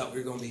 We just thought we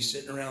were going to be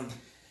sitting around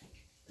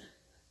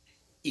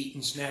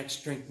eating snacks,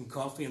 drinking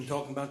coffee, and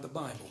talking about the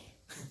Bible.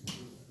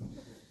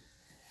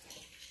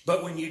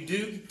 But when you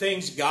do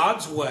things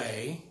God's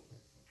way,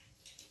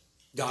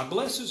 God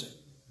blesses it.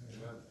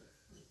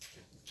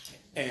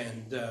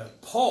 And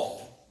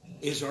Paul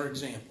is our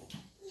example.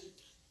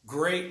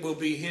 Great will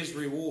be his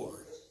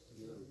reward.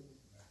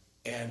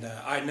 And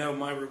I know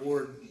my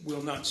reward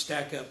will not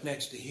stack up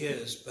next to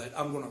his, but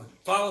I'm going to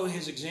follow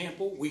his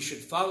example. We should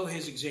follow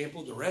his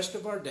example the rest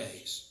of our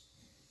days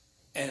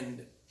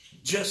and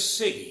just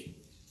see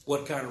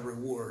what kind of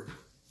reward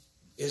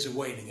is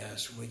awaiting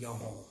us when we go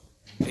home.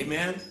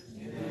 Amen?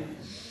 Amen.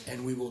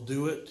 And we will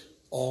do it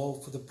all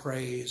for the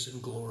praise and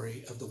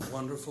glory of the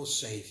wonderful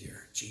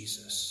Savior,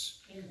 Jesus.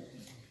 Amen.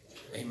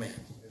 Amen.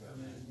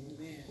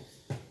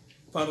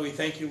 Father, we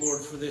thank you,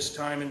 Lord, for this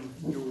time in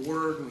your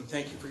word, and we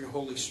thank you for your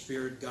Holy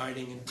Spirit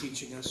guiding and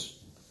teaching us.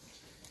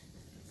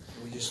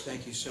 We just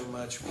thank you so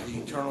much for the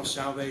eternal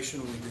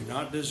salvation we do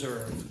not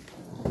deserve,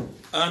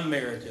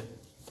 unmerited,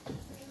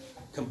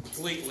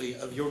 completely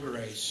of your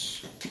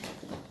grace,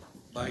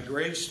 by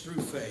grace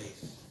through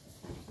faith,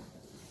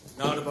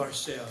 not of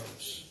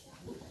ourselves.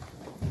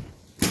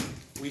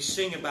 We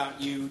sing about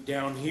you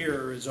down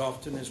here as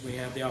often as we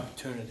have the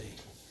opportunity.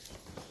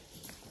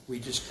 We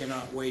just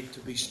cannot wait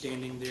to be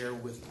standing there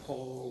with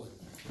Paul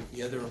and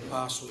the other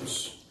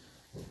apostles,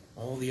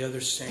 all the other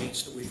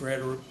saints that we've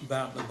read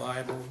about in the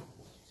Bible.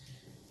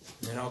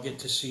 And then I'll get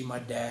to see my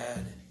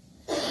dad,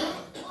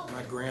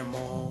 my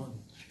grandma, and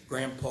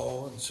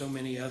Grandpa, and so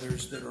many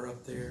others that are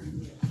up there.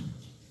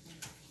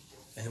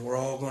 And we're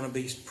all going to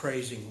be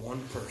praising one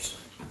person.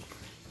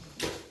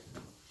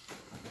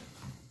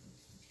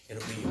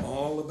 It'll be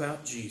all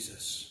about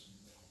Jesus.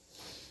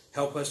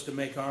 Help us to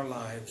make our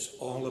lives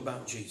all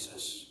about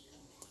Jesus.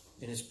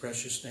 In his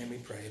precious name we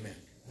pray. Amen.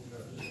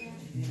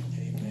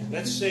 Amen.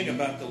 Let's sing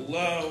about the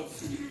love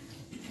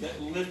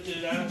that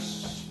lifted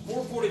us.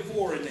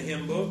 444 in the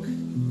hymn book.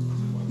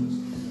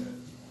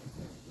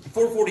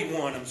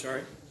 441, I'm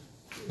sorry.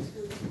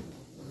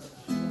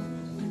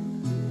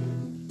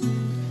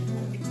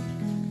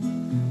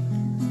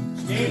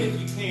 Stand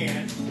if you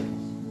can.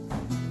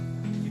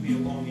 Give me a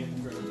long intro.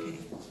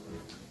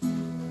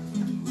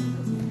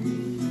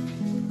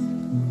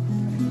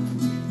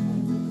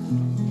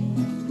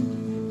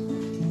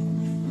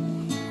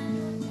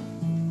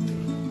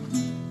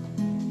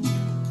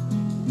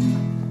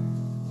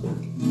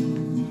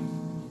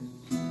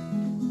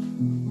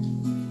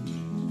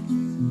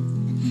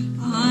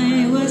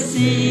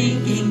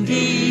 Sinking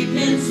deep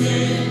in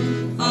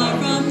sin, far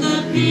from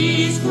the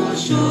peaceful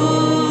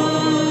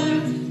shore,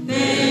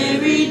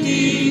 very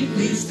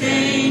deeply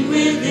stained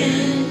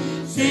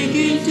within,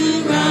 sinking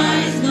to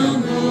rise no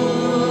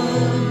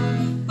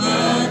more.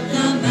 But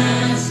the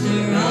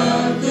master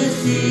of the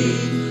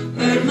sea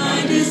heard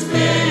my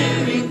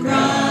despairing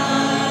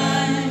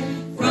cry,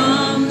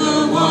 from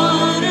the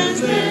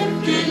waters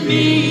lifted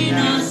me,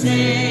 now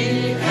saved.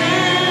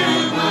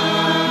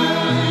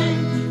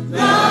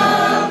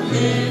 Love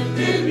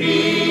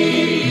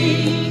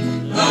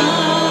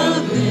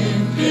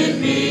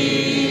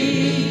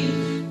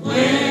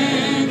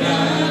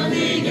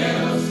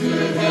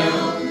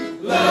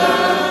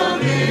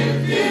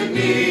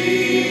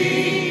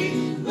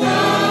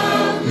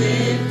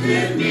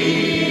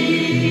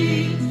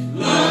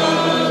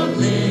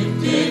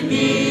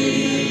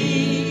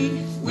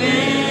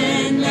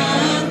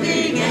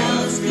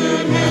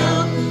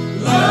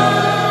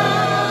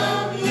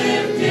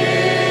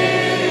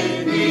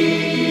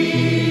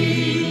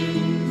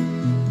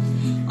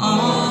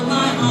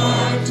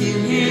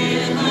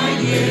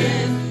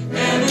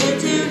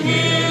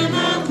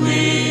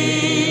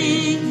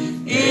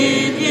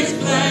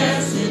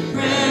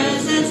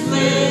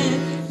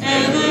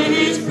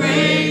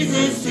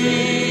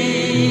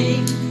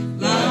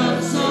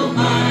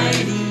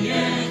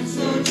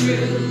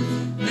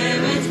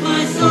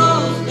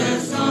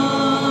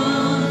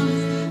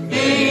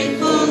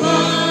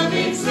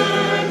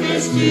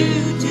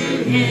due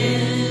to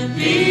him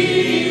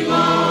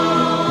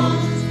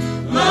belongs.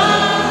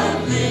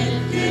 Love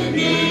lifted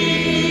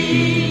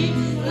me,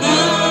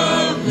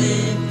 love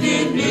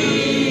lifted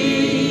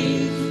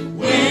me,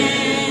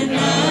 when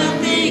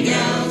nothing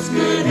else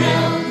could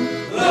help.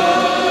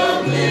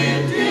 Love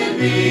lifted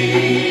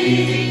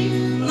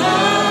me,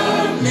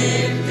 love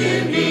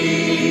lifted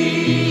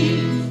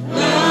me,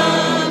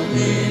 love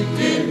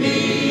lifted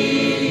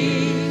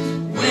me,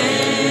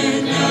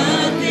 when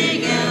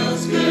nothing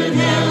else could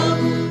help.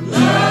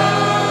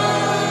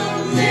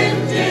 Love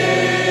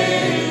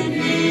lifted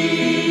me.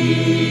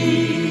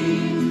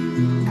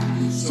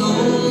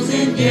 Souls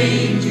in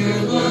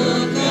danger,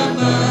 look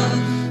above.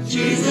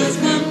 Jesus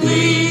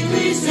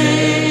completely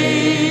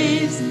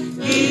saves.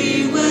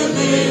 He will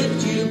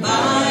lift you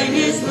by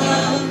his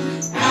love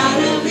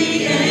out of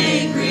the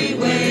angry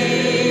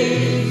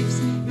waves.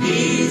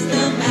 He's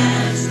the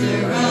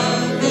master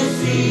of the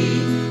sea.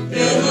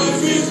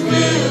 Billows his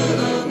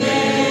will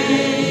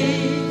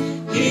obey.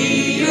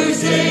 He, your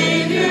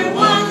Savior,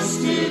 wants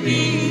to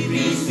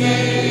be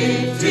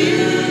saved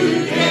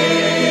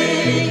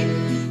today.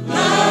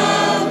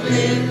 Love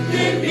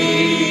lifted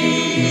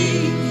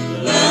me,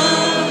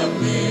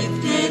 love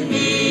lifted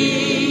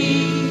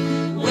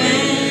me,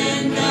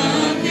 when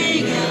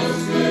nothing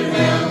else could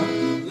help.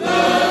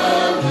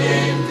 Love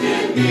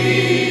lifted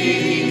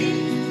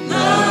me,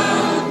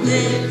 love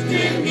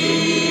lifted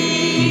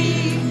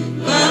me,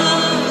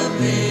 love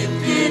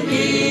lifted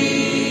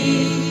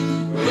me,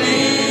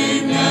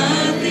 when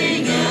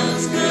nothing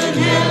else could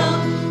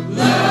help.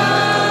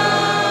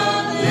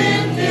 Love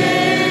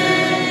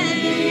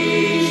lifted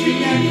me. Sing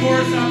that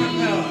chorus a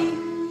cappella.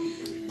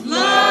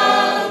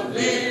 Love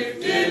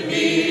lifted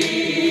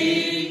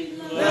me,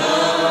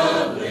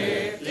 love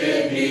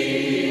lifted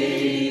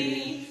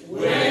me,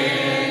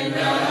 when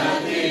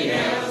nothing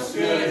else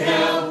could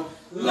help.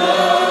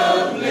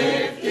 Love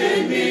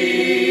lifted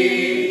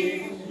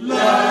me,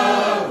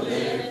 love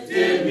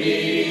lifted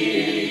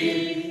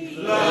me,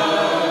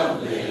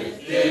 love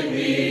lifted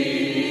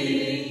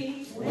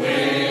me,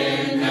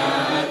 when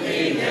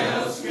nothing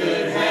else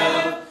could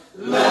help.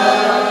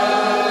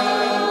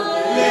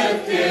 Love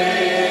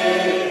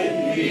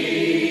lifted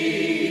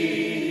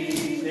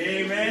me.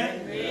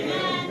 Amen.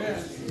 Amen.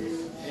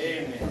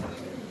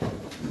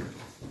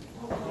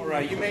 All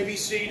right, you may be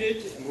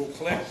seated, and we'll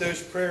collect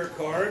those prayer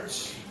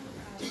cards.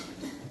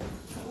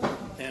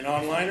 And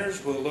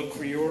onliners, we'll look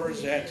for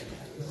yours at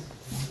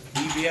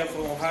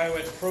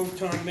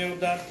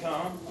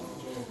ebfohio@protonmail.com.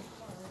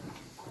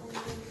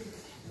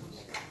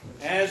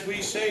 As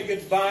we say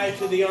goodbye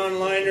to the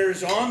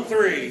onliners on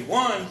 3.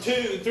 1,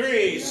 2,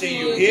 3. See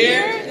you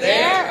here,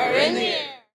 there, or in the air.